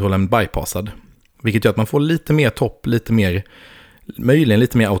tonkontrollen bypassad. Vilket gör att man får lite mer topp, lite mer, möjligen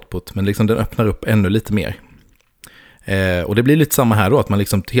lite mer output, men liksom den öppnar upp ännu lite mer. Och det blir lite samma här då, att man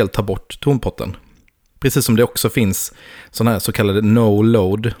liksom helt tar bort tonpotten. Precis som det också finns sådana här så kallade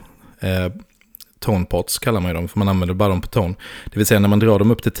no-load tonepots kallar man ju dem, för man använder bara dem på ton. Det vill säga när man drar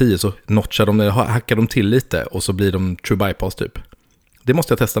dem upp till 10 så notchar de, hackar de till lite och så blir de true bypass typ. Det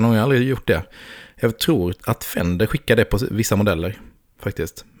måste jag testa någon gång, jag har aldrig gjort det. Jag tror att Fender skickar det på vissa modeller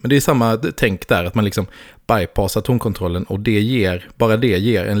faktiskt. Men det är samma tänk där, att man liksom bypassar tonkontrollen och bara det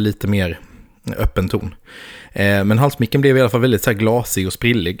ger en lite mer öppen ton. Men halsmicken blev i alla fall väldigt så här glasig och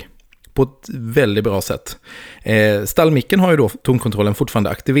sprillig på ett väldigt bra sätt. Stallmicken har ju då tonkontrollen fortfarande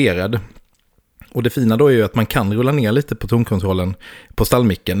aktiverad. Och det fina då är ju att man kan rulla ner lite på tonkontrollen på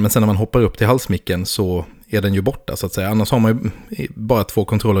stallmicken, men sen när man hoppar upp till halsmicken så är den ju borta så att säga. Annars har man ju bara 2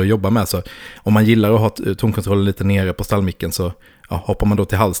 kontroller att jobba med, så om man gillar att ha tonkontrollen lite nere på stallmicken så hoppar man då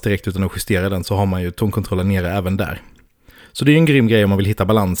till hals direkt utan att justera den, så har man ju tonkontrollen nere även där. Så det är ju en grym grej om man vill hitta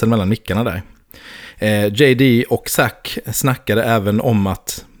balansen mellan mickarna där. JD och Zack snackade även om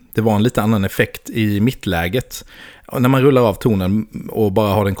att det var en lite annan effekt i mittläget när man rullar av tonen och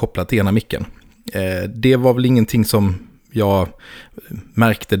bara har den kopplad till ena micken. Det var väl ingenting som jag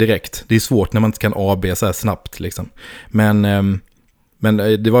märkte direkt. Det är svårt när man inte kan A-B så här snabbt liksom. Men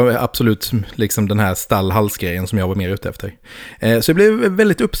det var absolut liksom den här stall-halsgrejen som jag var mer ute efter. Så jag blev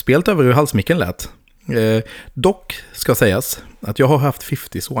väldigt uppspelt över hur halsmicken lät. Dock ska sägas att jag har haft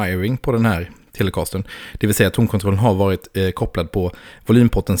 50s wiring på den här Telecastern. Det vill säga att tonkontrollen har varit kopplad på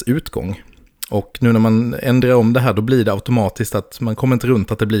volympottens utgång. Och nu när man ändrar om det här, då blir det automatiskt att man kommer inte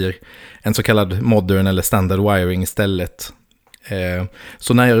runt att det blir en så kallad modern eller standard wiring istället.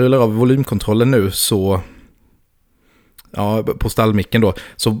 Så när jag rullar av volymkontrollen nu så, på stallmicken då,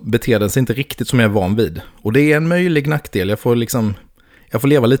 så beter den sig inte riktigt som jag är van vid. Och det är en möjlig nackdel. Jag får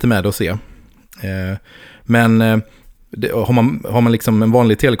leva lite med det och se. Men har man liksom en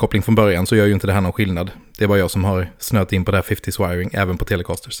vanlig telekoppling från början så gör ju inte det här någon skillnad. Det är bara jag som har snöat in på det här 50s wiring även på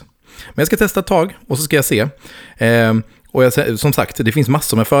Telecasters. Men jag ska testa ett tag och så ska jag se. Och som sagt, det finns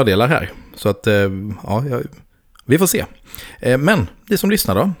massor med fördelar här. Så att, vi får se. Men ni som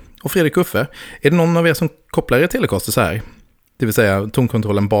lyssnar då, och Fredrik Uffe, är det någon av er som kopplar er Telecaster så här? Det vill säga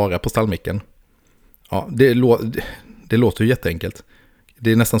tonkontrollen bara på stallmicken. Ja, det låter ju jätteenkelt.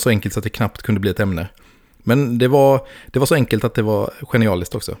 Det är nästan så enkelt så att det knappt kunde bli ett ämne. Men det var så enkelt att det var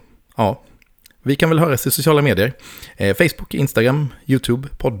genialiskt också. Ja, vi kan väl höras i sociala medier. Facebook, Instagram, YouTube,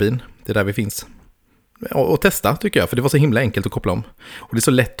 Podbean. Det är där vi finns. Och testa tycker jag, för det var så himla enkelt att koppla om. Och det är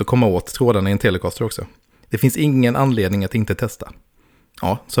så lätt att komma åt trådarna i en Telecaster också. Det finns ingen anledning att inte testa.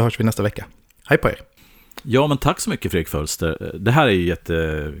 Ja, så hörs vi nästa vecka. Hej på er! Ja, men tack så mycket Fredrik Fölster. Det här är ju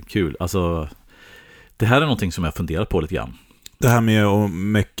jättekul. Alltså, det här är någonting som jag funderar på lite grann. Det här med att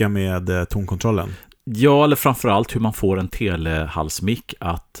mecka med tonkontrollen. Ja, eller framförallt hur man får en telehalsmick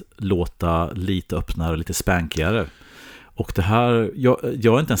att låta lite öppnare och lite spankigare. Och det här,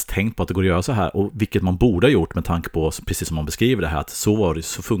 jag har inte ens tänkt på att det går att göra så här, och vilket man borde ha gjort med tanke på, precis som man beskriver det här, att så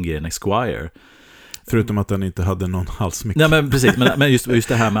fungerar en Esquire. Förutom att den inte hade någon halsmick. Nej, men precis, men just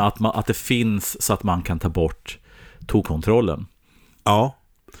det här med att det finns så att man kan ta bort tonkontrollen. Ja.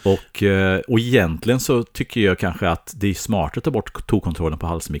 Och egentligen så tycker jag kanske att det är smartare att ta bort tonkontrollen på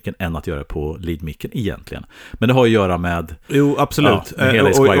halsmicken än att göra det på leadmicken egentligen. Men det har att göra med... Jo, absolut. Ja, med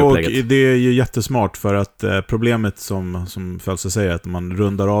hela och det är ju jättesmart för att problemet som Fölse säger, att man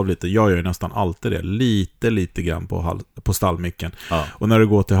rundar av lite, jag gör ju nästan alltid det, lite grann på stallmicken. Ja. Och när du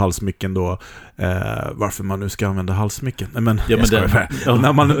går till halsmicken då, varför man nu ska använda halsmicken. Nej, men,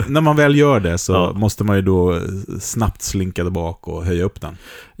 när man väl gör det så måste man ju då snabbt slinka tillbaka och höja upp den.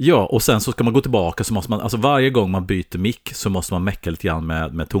 Ja, och sen så ska man gå tillbaka, så måste man, alltså varje gång man byter mick så måste man mecka lite grann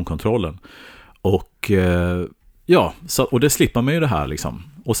med tonkontrollen. Och och det slipper man ju det här liksom.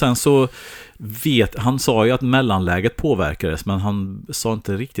 Och sen så han sa ju att mellanläget påverkades, men han sa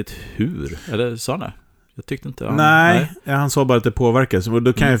inte riktigt hur. Eller sa han det? Jag tyckte inte... Nej, han sa bara att det påverkas. Och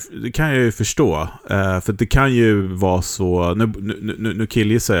då kan jag ju förstå. För det kan ju vara så... Nu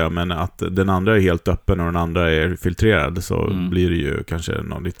killgissar jag, men att den andra är helt öppen och den andra är filtrerad, så blir det ju kanske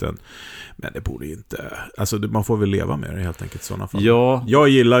någon liten... Men det borde inte... Alltså man får väl leva med det helt enkelt i sådana fall. Ja. Jag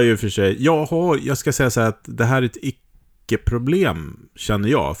gillar ju för sig... Jag ska säga så här att det här är ett icke-problem, känner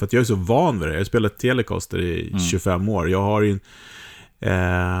jag. För att jag är så van vid det. Jag har spelat Telecaster i 25 år. Jag har ju...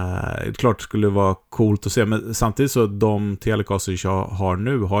 klart skulle det vara coolt att se, men samtidigt så de Telecasters jag har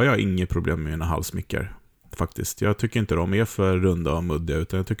nu har jag inget problem med mina halsmickar faktiskt. Jag tycker inte de är för runda och muddiga,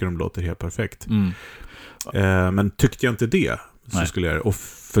 utan jag tycker de låter helt perfekt. Men tyckte jag inte det, så skulle jag, och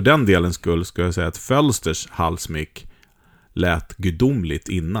för den delen skulle jag säga att Fölsters halsmick lät gudomligt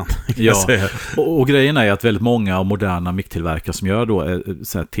innan. Ja, och grejen är att väldigt många av moderna micktillverkare som gör då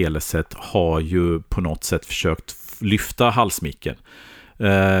så här teleset har ju på något sätt försökt lyfta halsmicken.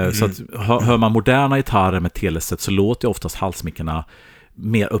 Så att hör man moderna gitarrer med teleset så låter ju oftast halsmickarna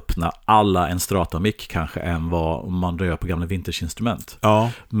mer öppna, alla en Strata-mick kanske, än vad man gör på gamla vintage-instrument.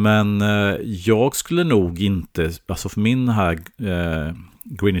 Ja. Men jag skulle nog inte, alltså för min här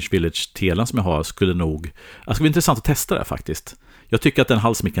Greenwich Village-telen som jag har, skulle nog, det skulle bli intressant att testa det faktiskt. Jag tycker att den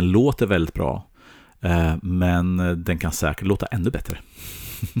halsmicken låter väldigt bra, men den kan säkert låta ännu bättre.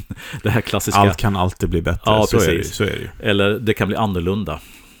 Det här klassiska... Allt kan alltid bli bättre, ja, så är det ju. Eller det kan bli annorlunda,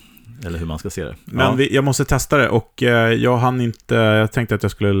 eller hur man ska se det. Men jag måste testa det, och jag tänkte att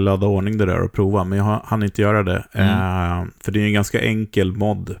jag skulle ladda ordning det där och prova, men jag hann inte göra det. För det är en ganska enkel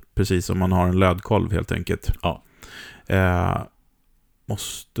mod, precis som man har en lödkolv helt enkelt. Ja.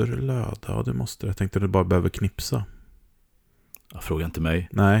 Måste det löda? Ja, det måste det. Jag tänkte att du bara behöver knipsa. Fråga inte mig.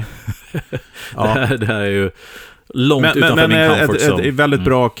 Nej. Det här är ju långt utanför min comfort zone. Ett väldigt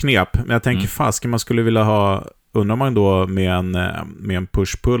bra knep. Men jag tänker fast, man skulle vilja ha, undrar man då med en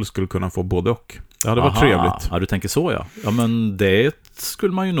push-pull skulle kunna få både och. Det hade varit trevligt. Ja, du tänker så, ja. Ja, men det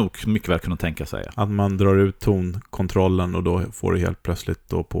skulle man ju nog mycket väl kunna tänka sig. Att man drar ut tonkontrollen och då får du helt plötsligt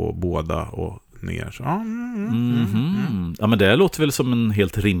då på båda och ner. Så. Ja, men det låter väl som en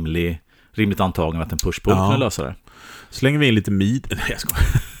helt rimligt antagande att en push-pull kan lösa det. Slänger vi in lite midi. Nej, jag skojar.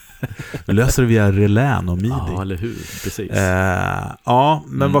 Vi löser det via relän och midi. Ja, eller hur? Precis.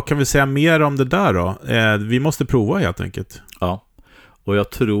 Men vad kan vi säga mer om det där då? Vi måste prova helt enkelt. Ja. Och jag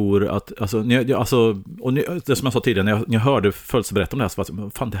tror att det som jag sa tidigare, när jag hörde Fölse berätta om det här, så var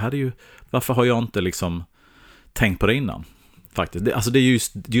fan, det här är ju, varför har jag inte liksom tänkt på det innan? Faktiskt. Det är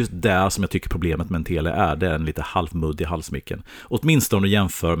just där som jag tycker problemet med en tele är. Det är en lite halvmuddig halsmicken. Åtminstone om du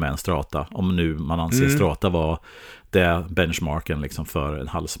jämför med en Strata. Om nu man anser Strata var det benchmarken liksom för en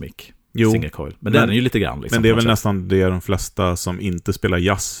halsmick. Single coil. Men det är den ju lite grann. Liksom, men det är väl nästan det de flesta som inte spelar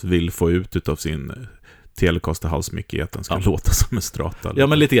jazz vill få ut av sin Telecaster halsmick i att den ska låta som en Strata. Ja,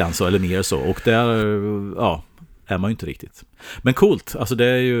 men lite grann så, eller mer så. Och där är man ju inte riktigt. Men coolt. Alltså det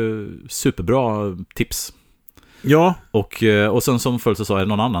är ju superbra tips. Ja. Och sen som Fölse sa, är det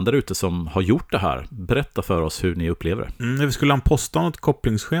någon annan där ute som har gjort det här? Berätta för oss hur ni upplever det. Vi skulle posta något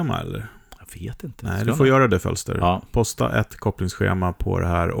kopplingsschema eller? Jag vet inte. Nej, du får göra det, Fölster. Ja. Posta ett kopplingsschema på det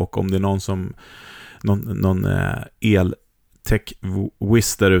här, och om det är någon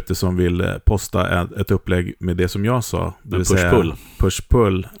el-tech-whiz där ute som vill posta ett upplägg med det som jag sa, det vill säga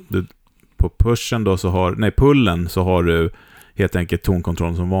push-pull. På pushen då så har, pullen så har du helt enkelt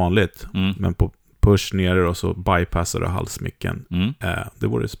tonkontrollen som vanligt, men på push ner och så bypassar du halsmicken. Det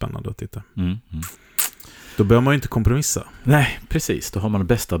vore spännande att titta. Då behöver man ju inte kompromissa. Nej, precis. Då har man det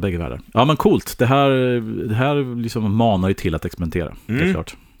bästa av bägge världar. Ja, men coolt. Det här liksom manar ju till att experimentera. Det är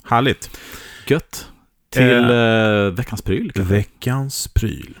klart. Härligt. Gött. Till veckans pryl. Kanske. Veckans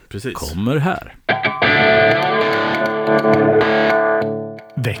pryl. Precis. Kommer här.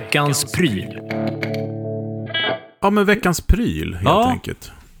 Veckans pryl. Ja, men veckans pryl helt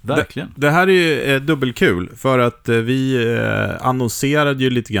enkelt. Verkligen. Det här är ju dubbelkul, för att vi annonserade ju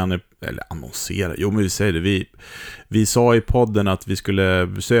lite grann, men vi säger det, vi sa i podden att vi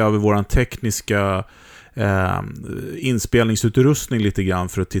skulle se över våran tekniska inspelningsutrustning lite grann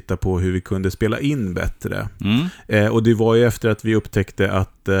för att titta på hur vi kunde spela in bättre. Och det var ju efter att vi upptäckte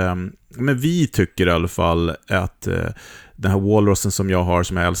att men vi tycker i alla fall att den här Walrusen som jag har,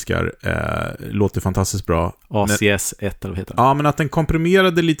 som jag älskar, låter fantastiskt bra. ACS 1 eller vad heter det? Ja, men att den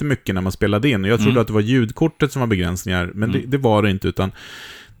komprimerade lite mycket när man spelade in. Jag trodde att det var ljudkortet som var begränsningar, men det var det inte, utan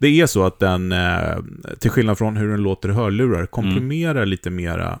det är så att den, till skillnad från hur den låter i hörlurar, komprimerar lite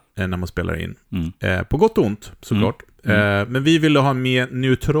mera när man spelar in. På gott och ont, såklart. Men vi ville ha en mer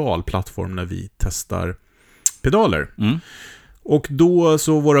neutral plattform när vi testar pedaler. Och då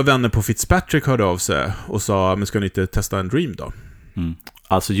så våra vänner på Fitzpatrick hörde av sig och sa, men ska ni inte testa en Dream då?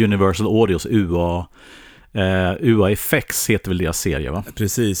 Alltså Universal Audios UA UA Effects heter väl deras serie, va?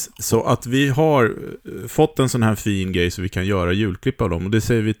 Precis, så att vi har fått en sån här fin grej så vi kan göra julklipp av dem. Och det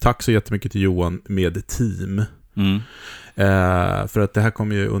säger vi tack så jättemycket till Johan med team. För att det här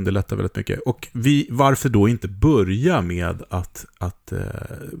kommer ju underlätta väldigt mycket. Och varför då inte börja med att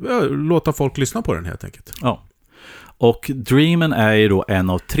låta folk lyssna på den helt enkelt. Ja. Och Dreamen är ju då en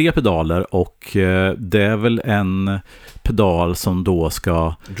av 3 pedaler och det är väl en pedal som då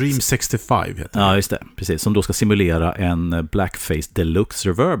ska... Dream 65 heter det. Ja, just det. Precis. Som då ska simulera en Blackface Deluxe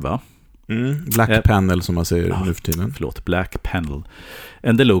Reverb, va? Black Panel som man säger nu för tiden. Förlåt, Black Panel.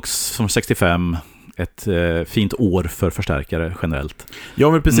 En Deluxe som 65, ett fint år för förstärkare generellt.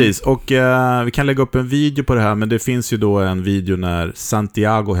 Ja, men precis. Och vi kan lägga upp en video på det här, men det finns ju då en video när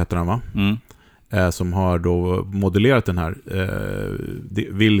Santiago heter han, va? Som har då modellerat den här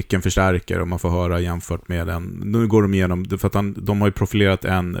vilken förstärkare, om man får höra jämfört med den. Nu går de igenom, för att de har ju profilerat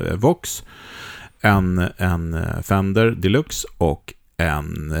en Vox, en Fender Deluxe och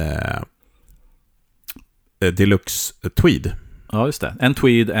en Deluxe Tweed. Ja, just det. En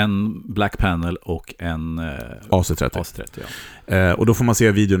Tweed, en Black Panel och en AC30, ja. Och då får man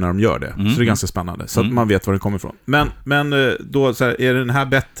se videon när de gör det. Så det är ganska spännande. Så att man vet var det kommer ifrån. Men då så här, är den här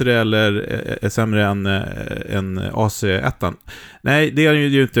bättre eller är sämre än AC1? Nej, det är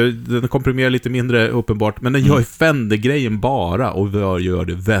ju inte. Den komprimerar lite mindre uppenbart. Men den gör ju Fender-grejen bara och gör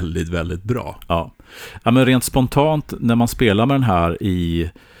det väldigt, väldigt bra. Ja, men rent spontant när man spelar med den här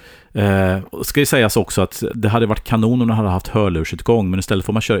ska ju sägas också att det hade varit kanon om man hade haft hörlursutgång, men istället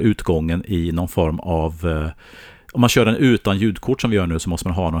får man köra utgången i någon form av om man kör den utan ljudkort som vi gör nu, så måste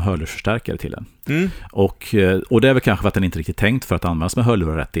man ha någon hörlursförstärkare till den. Och det är väl kanske för att den inte riktigt tänkt för att användas med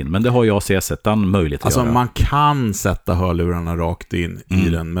hörlurar rätt in, men det har jag CS1 möjlighet att göra. Man kan sätta hörlurarna rakt in i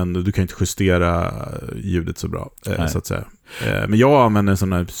den, men du kan inte justera ljudet så bra, så att säga. Men jag använder en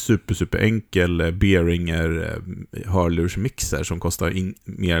sån här super enkel Behringer hörlursmixer som kostar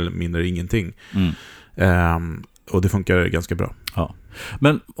mer eller mindre ingenting. Och det funkar ganska bra. Ja.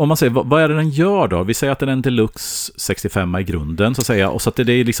 Men om man säger, vad är det den gör då? Vi säger att den är en Deluxe 65 i grunden, så att säga, och så att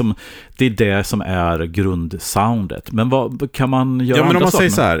det är liksom det som är grundsoundet. Men vad kan man göra? Ja, men om man säger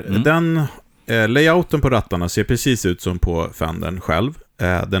så här, den layouten på rattarna ser precis ut som på Fendern själv.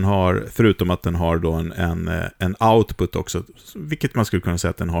 Den har, förutom att den har då en output också, vilket man skulle kunna säga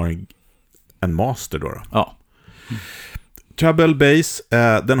att den har en master då. Ja. Treble bass,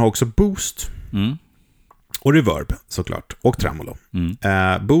 den har också boost. Och reverb såklart, och tremolo.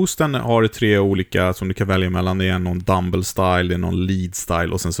 Boosten har 3 olika som du kan välja mellan. Det är någon dumble style, det är någon lead style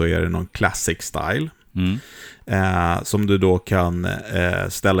och sen så är det någon classic style. Som du då kan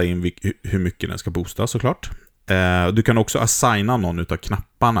ställa in hur mycket den ska boosta såklart. Du kan också assigna någon utav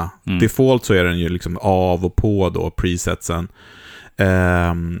knapparna. Default så är den ju liksom av och på då, presetsen.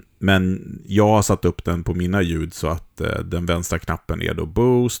 Men jag har satt upp den på mina ljud så att den vänstra knappen är då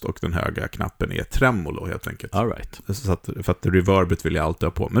boost och den högra knappen är tremolo helt enkelt. All right. Så att, för att reverbet vill jag alltid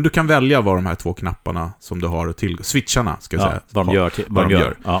ha på. Men du kan välja vad de här 2 knapparna som du har till switcharna ska jag säga. Vad de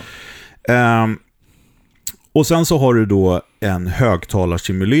gör. Ja. Och sen så har du då en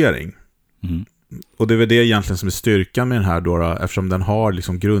högtalarsimulering. Och det är väl det egentligen som är styrkan med den här då, eftersom den har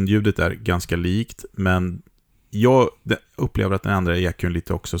liksom grundljudet är ganska likt, men jag upplever att den ändrar EQ:n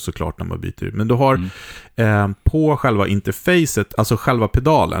lite också såklart när man byter. Men du har på själva interfacet, alltså själva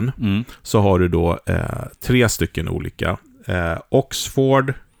pedalen, så har du då 3 stycken olika.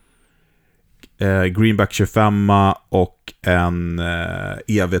 Oxford, Greenback 25 och en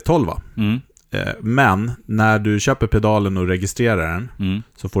EV12. Men när du köper pedalen och registrerar den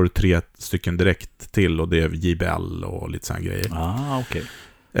så får du 3 stycken direkt till, och det är JBL och lite sådana grejer. Okay.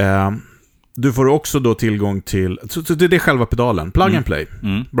 Du får också då tillgång till, så det är själva pedalen, plug and play.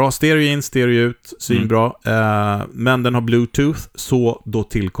 Bra stereo in, stereo ut, svinbra. Men den har Bluetooth, så då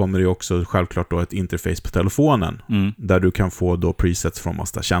tillkommer det också självklart då ett interface på telefonen där du kan få då presets från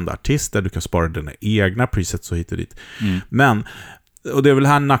massa kända artister, du kan spara dina egna presets och hit och dit. Men, och det är väl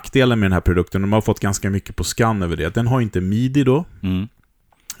här nackdelen med den här produkten, de har fått ganska mycket på scan över det. Den har inte MIDI då,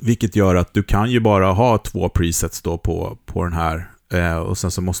 vilket gör att du kan ju bara ha 2 presets då på den här. Och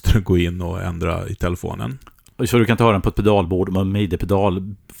sen så måste du gå in och ändra i telefonen. Så du kan inte ha den på ett pedalbord med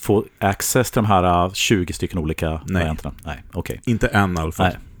MIDI-pedal, få access till de här 20 stycken olika varianterna? Nej, okej. Inte än i alla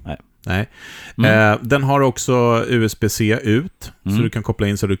fall. Nej. Den har också USB-C ut, så du kan koppla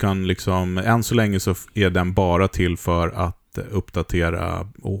in, så du kan liksom, än så länge så är den bara till för att uppdatera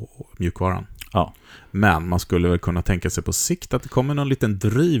mjukvaran. Ja. Men man skulle väl kunna tänka sig på sikt att det kommer någon liten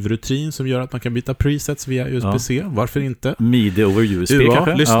drivrutin som gör att man kan byta presets via USB-C. Varför inte? MIDI over USB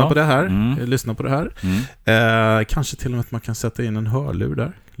kanske? Lyssna på det här. Lyssna på det här. Kanske till och med att man kan sätta in en hörlur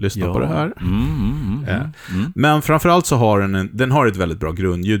där. Lyssna på det här. Men framförallt så har den har ett väldigt bra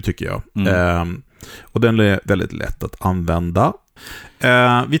grundljud tycker jag. Och den är väldigt lätt att använda.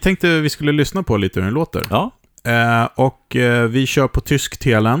 Vi tänkte vi skulle lyssna på lite hur den låter. Ja. Och vi kör på tysk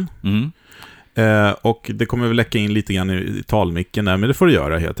telen. Och det kommer väl läcka in lite grann i talmicken där, men det får du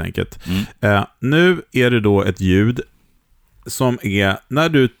göra helt enkelt. Nu är det då ett ljud som är, när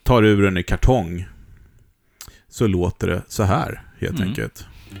du tar ur en kartong så låter det så här helt enkelt.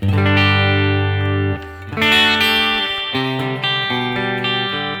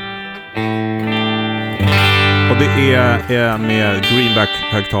 Och det är med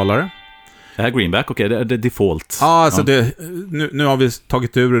Greenback-högtalare. Det här Greenback, okej, det är default. Ja, alltså nu har vi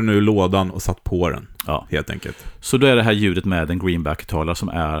tagit ur den ur lådan och satt på den, helt enkelt. Så då är det här ljudet med en Greenback-högtalare som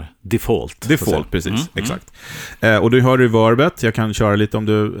är default. Default, precis, exakt. Och du hör reverbet, jag kan köra lite om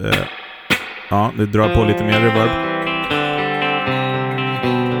du... du drar på lite mer reverb.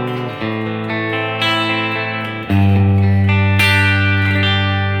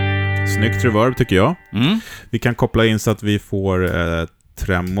 Snyggt reverb tycker jag. Vi kan koppla in så att vi får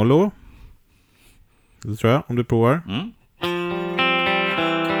tremolo. Det tror jag, om du provar.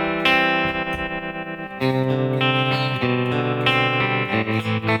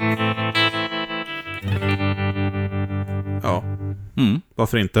 Ja.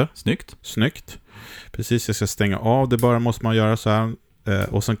 Varför inte? Snyggt. Precis, jag ska stänga av. Det bara måste man göra så här.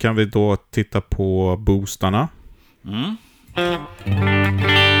 Och sen kan vi då titta på boostarna.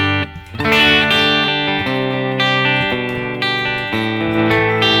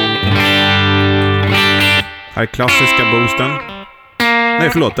 Här är klassiska boosten. Nej,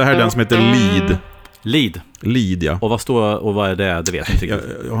 förlåt, det här är den som heter Lead, ja. Och vad är det? Det vet jag inte.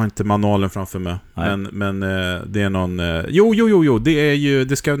 Jag har inte manualen framför mig. Men det är någon... Jo,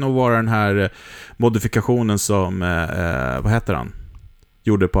 det ska nog vara den här modifikationen som... vad heter han?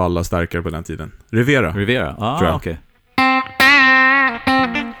 Gjorde på alla starkare på den tiden. Rivera, okej.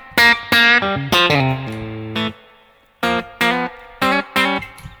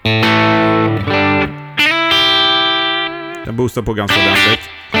 Den boostar på ganska ordentligt.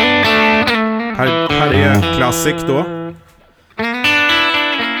 Här är Classic då.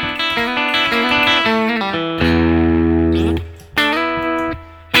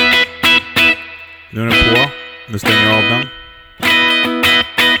 Nu är den på. Nu stänger jag av den.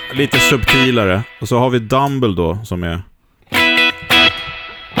 Lite subtilare. Och så har vi Dumble då som är...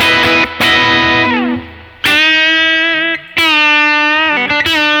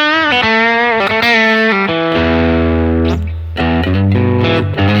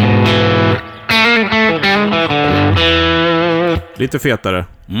 Lite fetare,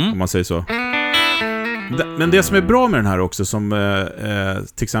 om man säger så. Men det som är bra med den här också, som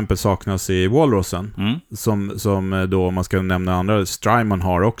till exempel saknas i Walrosen, som då, om man ska nämna andra, Strymon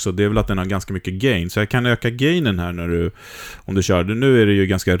har också, det är väl att den har ganska mycket gain. Så jag kan öka gainen här om du kör. Nu är det ju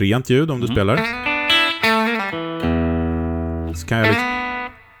ganska rent ljud om du spelar. Så kan jag lite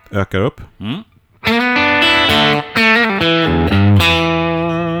öka upp.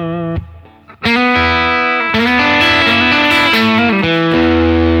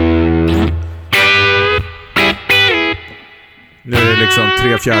 Nu är det liksom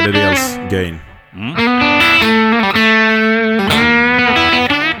 3/4 gain.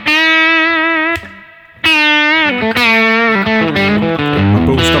 Man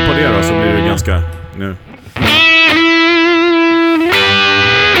boostar på det då, så blir det ganska... Nu.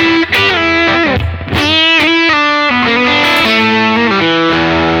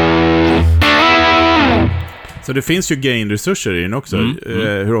 Så det finns ju gain-resurser i den också.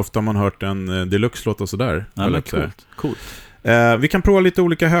 Hur ofta har man hört en deluxe-låt och sådär? Ja, coolt. Vi kan prova lite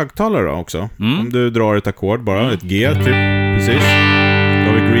olika högtalare då också. Om du drar ett ackord bara, ett G typ. Precis.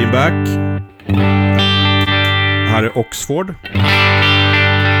 Då har vi Greenback. Här är Oxford.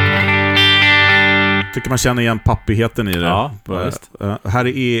 Tycker man känner igen pappigheten i det. Ja, just. Här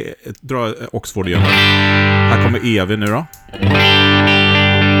är dra Oxford igen. Här kommer EV nu då.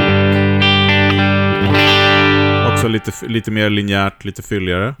 Också lite mer linjärt, lite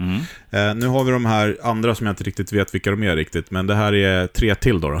fylligare. Nu har vi de här andra som jag inte riktigt vet vilka de är riktigt, men det här är 3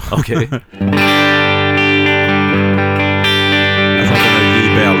 till då. Okej. Jag tror att den är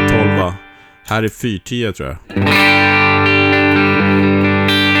JBL 12. Här är 410 tror jag.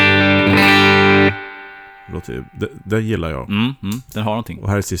 Den gillar jag. Den har någonting. Och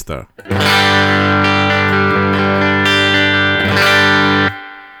här är sista.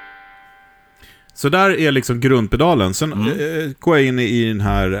 Så där är liksom grundpedalen. Sen går jag in i den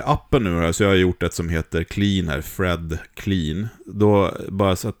här appen nu här, så jag har gjort ett som heter Clean här, Fred Clean. Då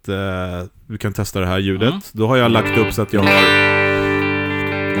bara så att vi kan testa det här ljudet. Då har jag lagt upp så att jag har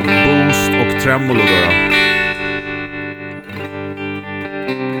boost och tremolo då.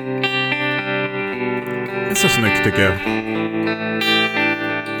 Det är så snyggt tycker jag.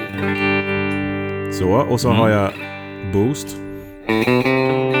 Så, och så har jag boost.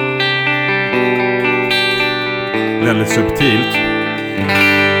 Väldigt subtilt.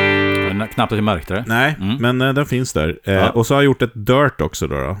 Knappt att jag märkte det. Nej, men den finns där. Och så har jag gjort ett dirt också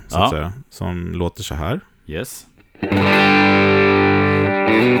då så att säga, som låter så här. Yes.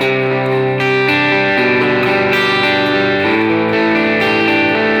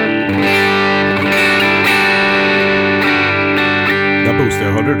 Där boostar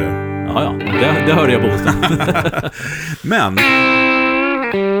jag, hörde du det? Ja, det hörde jag boosten. Men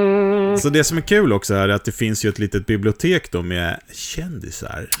så det som är kul också är att det finns ju ett litet bibliotek då med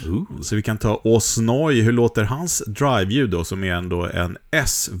kändisar. Så vi kan ta Osnoy, hur låter hans drive-ljud då, som är ändå en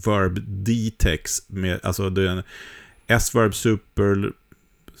S-verb D-tex med, alltså det är en S-verb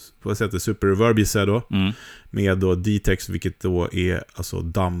superverb gissar jag då, med då D-tex, vilket då är alltså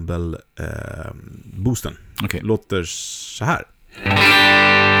dumbbell boosten. Låter så här.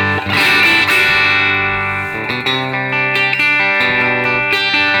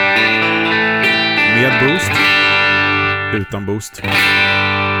 Med boost, utan boost. Och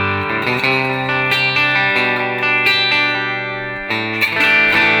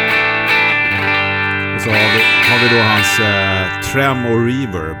så har vi då hans trem och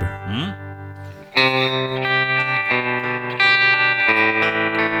reverb.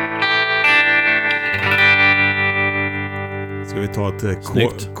 Ska vi ta ett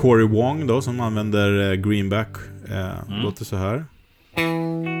Corey Wong då, som använder greenback. Låter så här.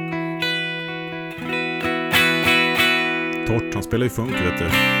 Tort, han spelar ju funk, vet du.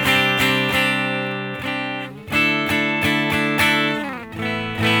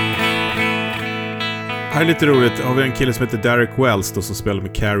 Här är lite roligt, har vi en kille som heter Derek Wells då, som spelar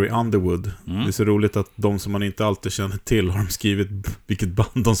med Carrie Underwood. Det är så roligt att de som man inte alltid känner till har de skrivit vilket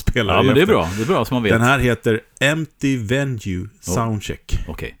band de spelar. Ja, men det är bra som man vet. Den här heter Empty Venue Soundcheck.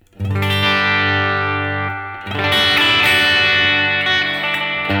 Okej.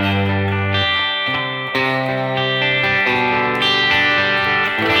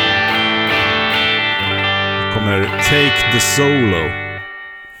 Kommer Take the Solo.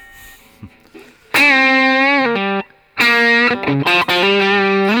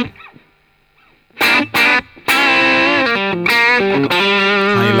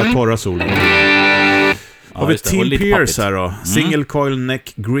 Han gillar torra solon. Har vi Tim Pierce här då. Single coil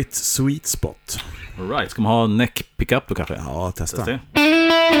neck grit sweet spot. All right, ska man ha neck pickup då kanske? Ja, testa.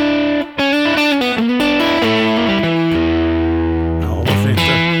 Ja, varför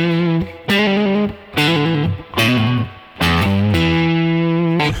inte?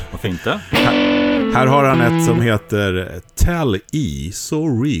 Varför inte? Här har han ett som heter Tell E,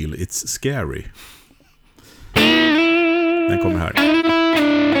 so real it's scary. Den kommer här.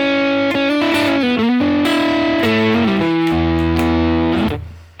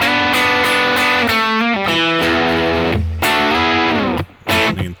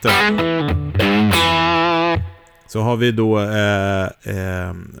 Inte. Så har vi då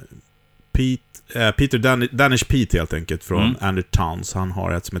Peter Danish Pete helt enkelt från Undertones. Han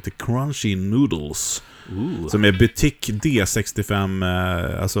har ett som heter Crunchy Noodles. Som är butik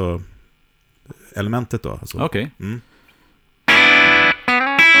D65 alltså elementet då alltså. Okej.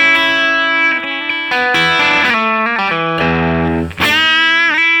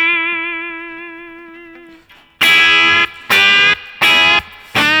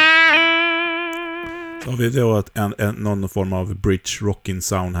 Så har vi då någon form av bridge rocking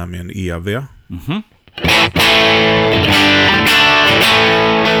sound här med en EV.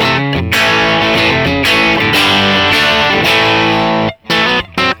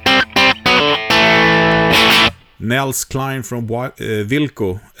 Nels Klein från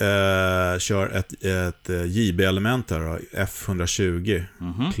Wilco kör ett JB-element här då, F120.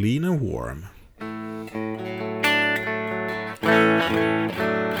 Clean and warm.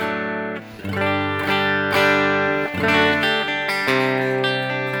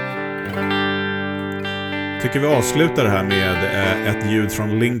 Tycker vi avslutar det här med ett ljud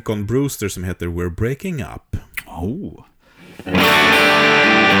från Lincoln Brewster som heter We're Breaking Up.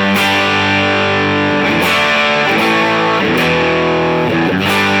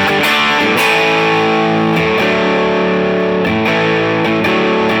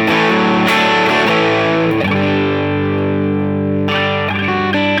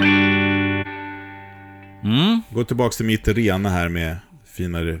 tillbaka till mitt rena här med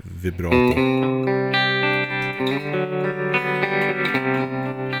finare vibrato.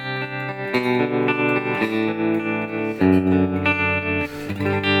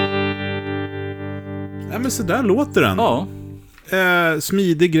 Ja, men så där låter den. Ja.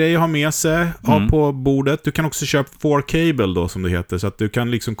 Smidig grej att ha med sig, ha på bordet. Du kan också köpa 4-cable då, som det heter, så att du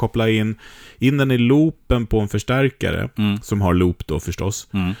kan liksom koppla in den i loopen på en förstärkare som har loop då förstås.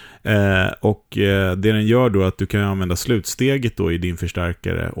 Och det den gör då att du kan använda slutsteget då i din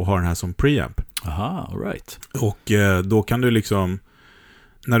förstärkare och ha den här som preamp. Aha, right. Och då kan du liksom,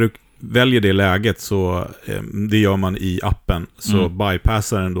 när du väljer det läget, så det gör man i appen, så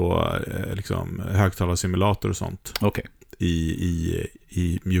bypassar den då liksom högtalarsimulator och sånt. Okej.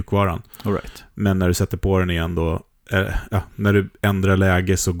 I mjukvaran. All right. Men när du sätter på den igen då, när du ändrar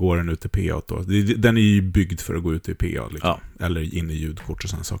läge så går den ut i PA då. Den är ju byggd för att gå ut i PA liksom. Eller in i ljudkort och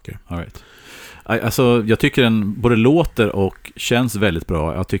sådana saker. All right. Alltså, jag tycker den både låter och känns väldigt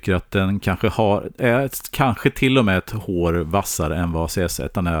bra. Jag tycker att den kanske till och med ett hår vassare än vad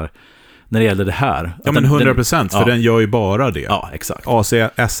CS1 är när det gäller det här. Ja, men 100%, för den gör ju bara det. Ja, exakt. AC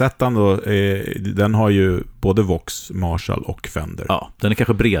S1 då, den har ju både Vox, Marshall och Fender. Ja, den är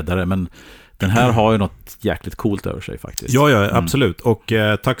kanske bredare, men den här har ju något jäkligt coolt över sig faktiskt. Ja, absolut. Och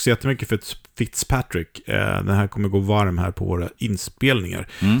tack så jättemycket för Fitzpatrick. Den här kommer gå varm här på våra inspelningar.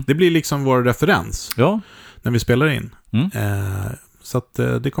 Det blir liksom vår referens när vi spelar in. Så att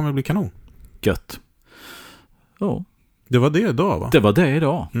det kommer bli kanon. Gött. Ja. Det var det idag, va? Det var det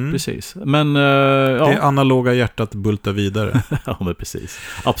idag, precis. Men, det analoga hjärtat bultar vidare. Ja, men precis.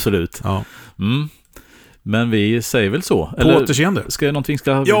 Absolut. Ja. Men vi säger väl så. På återseende. Ska jag någonting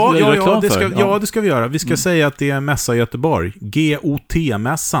ska det ska vi göra. Vi ska säga att det är mässa i Göteborg.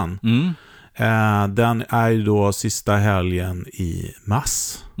 GOT-mässan. Den är ju då sista helgen i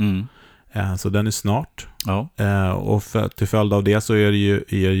mars. Så den är snart. Ja. Och till följd av det så är det ju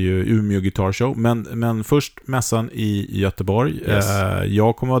Umeå Guitar Show. Men först mässan i Göteborg. Yes.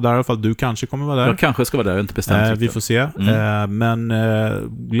 Jag kommer vara där i alla fall. Du kanske kommer vara där. Jag kanske ska vara där, jag har inte bestämt. Vi får se. Men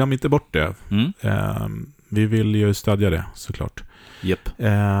glöm inte bort det. Vi vill ju stödja det, såklart. Yep.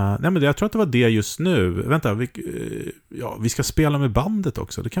 Nej, men jag tror att det var det just nu. Vänta, vi ska spela med bandet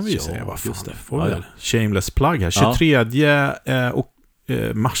också. Det kan vi ju säga. Vad fan, det får vi. Shameless plug här. 23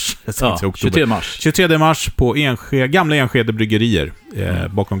 mars. 23 mars på gamla Enskede bryggerier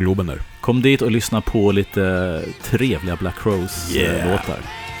bakom Globen där. Kom dit och lyssna på lite trevliga Black Crowes låtar.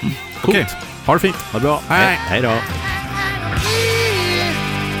 Okej, ha det fint. Ha det bra. Hej då.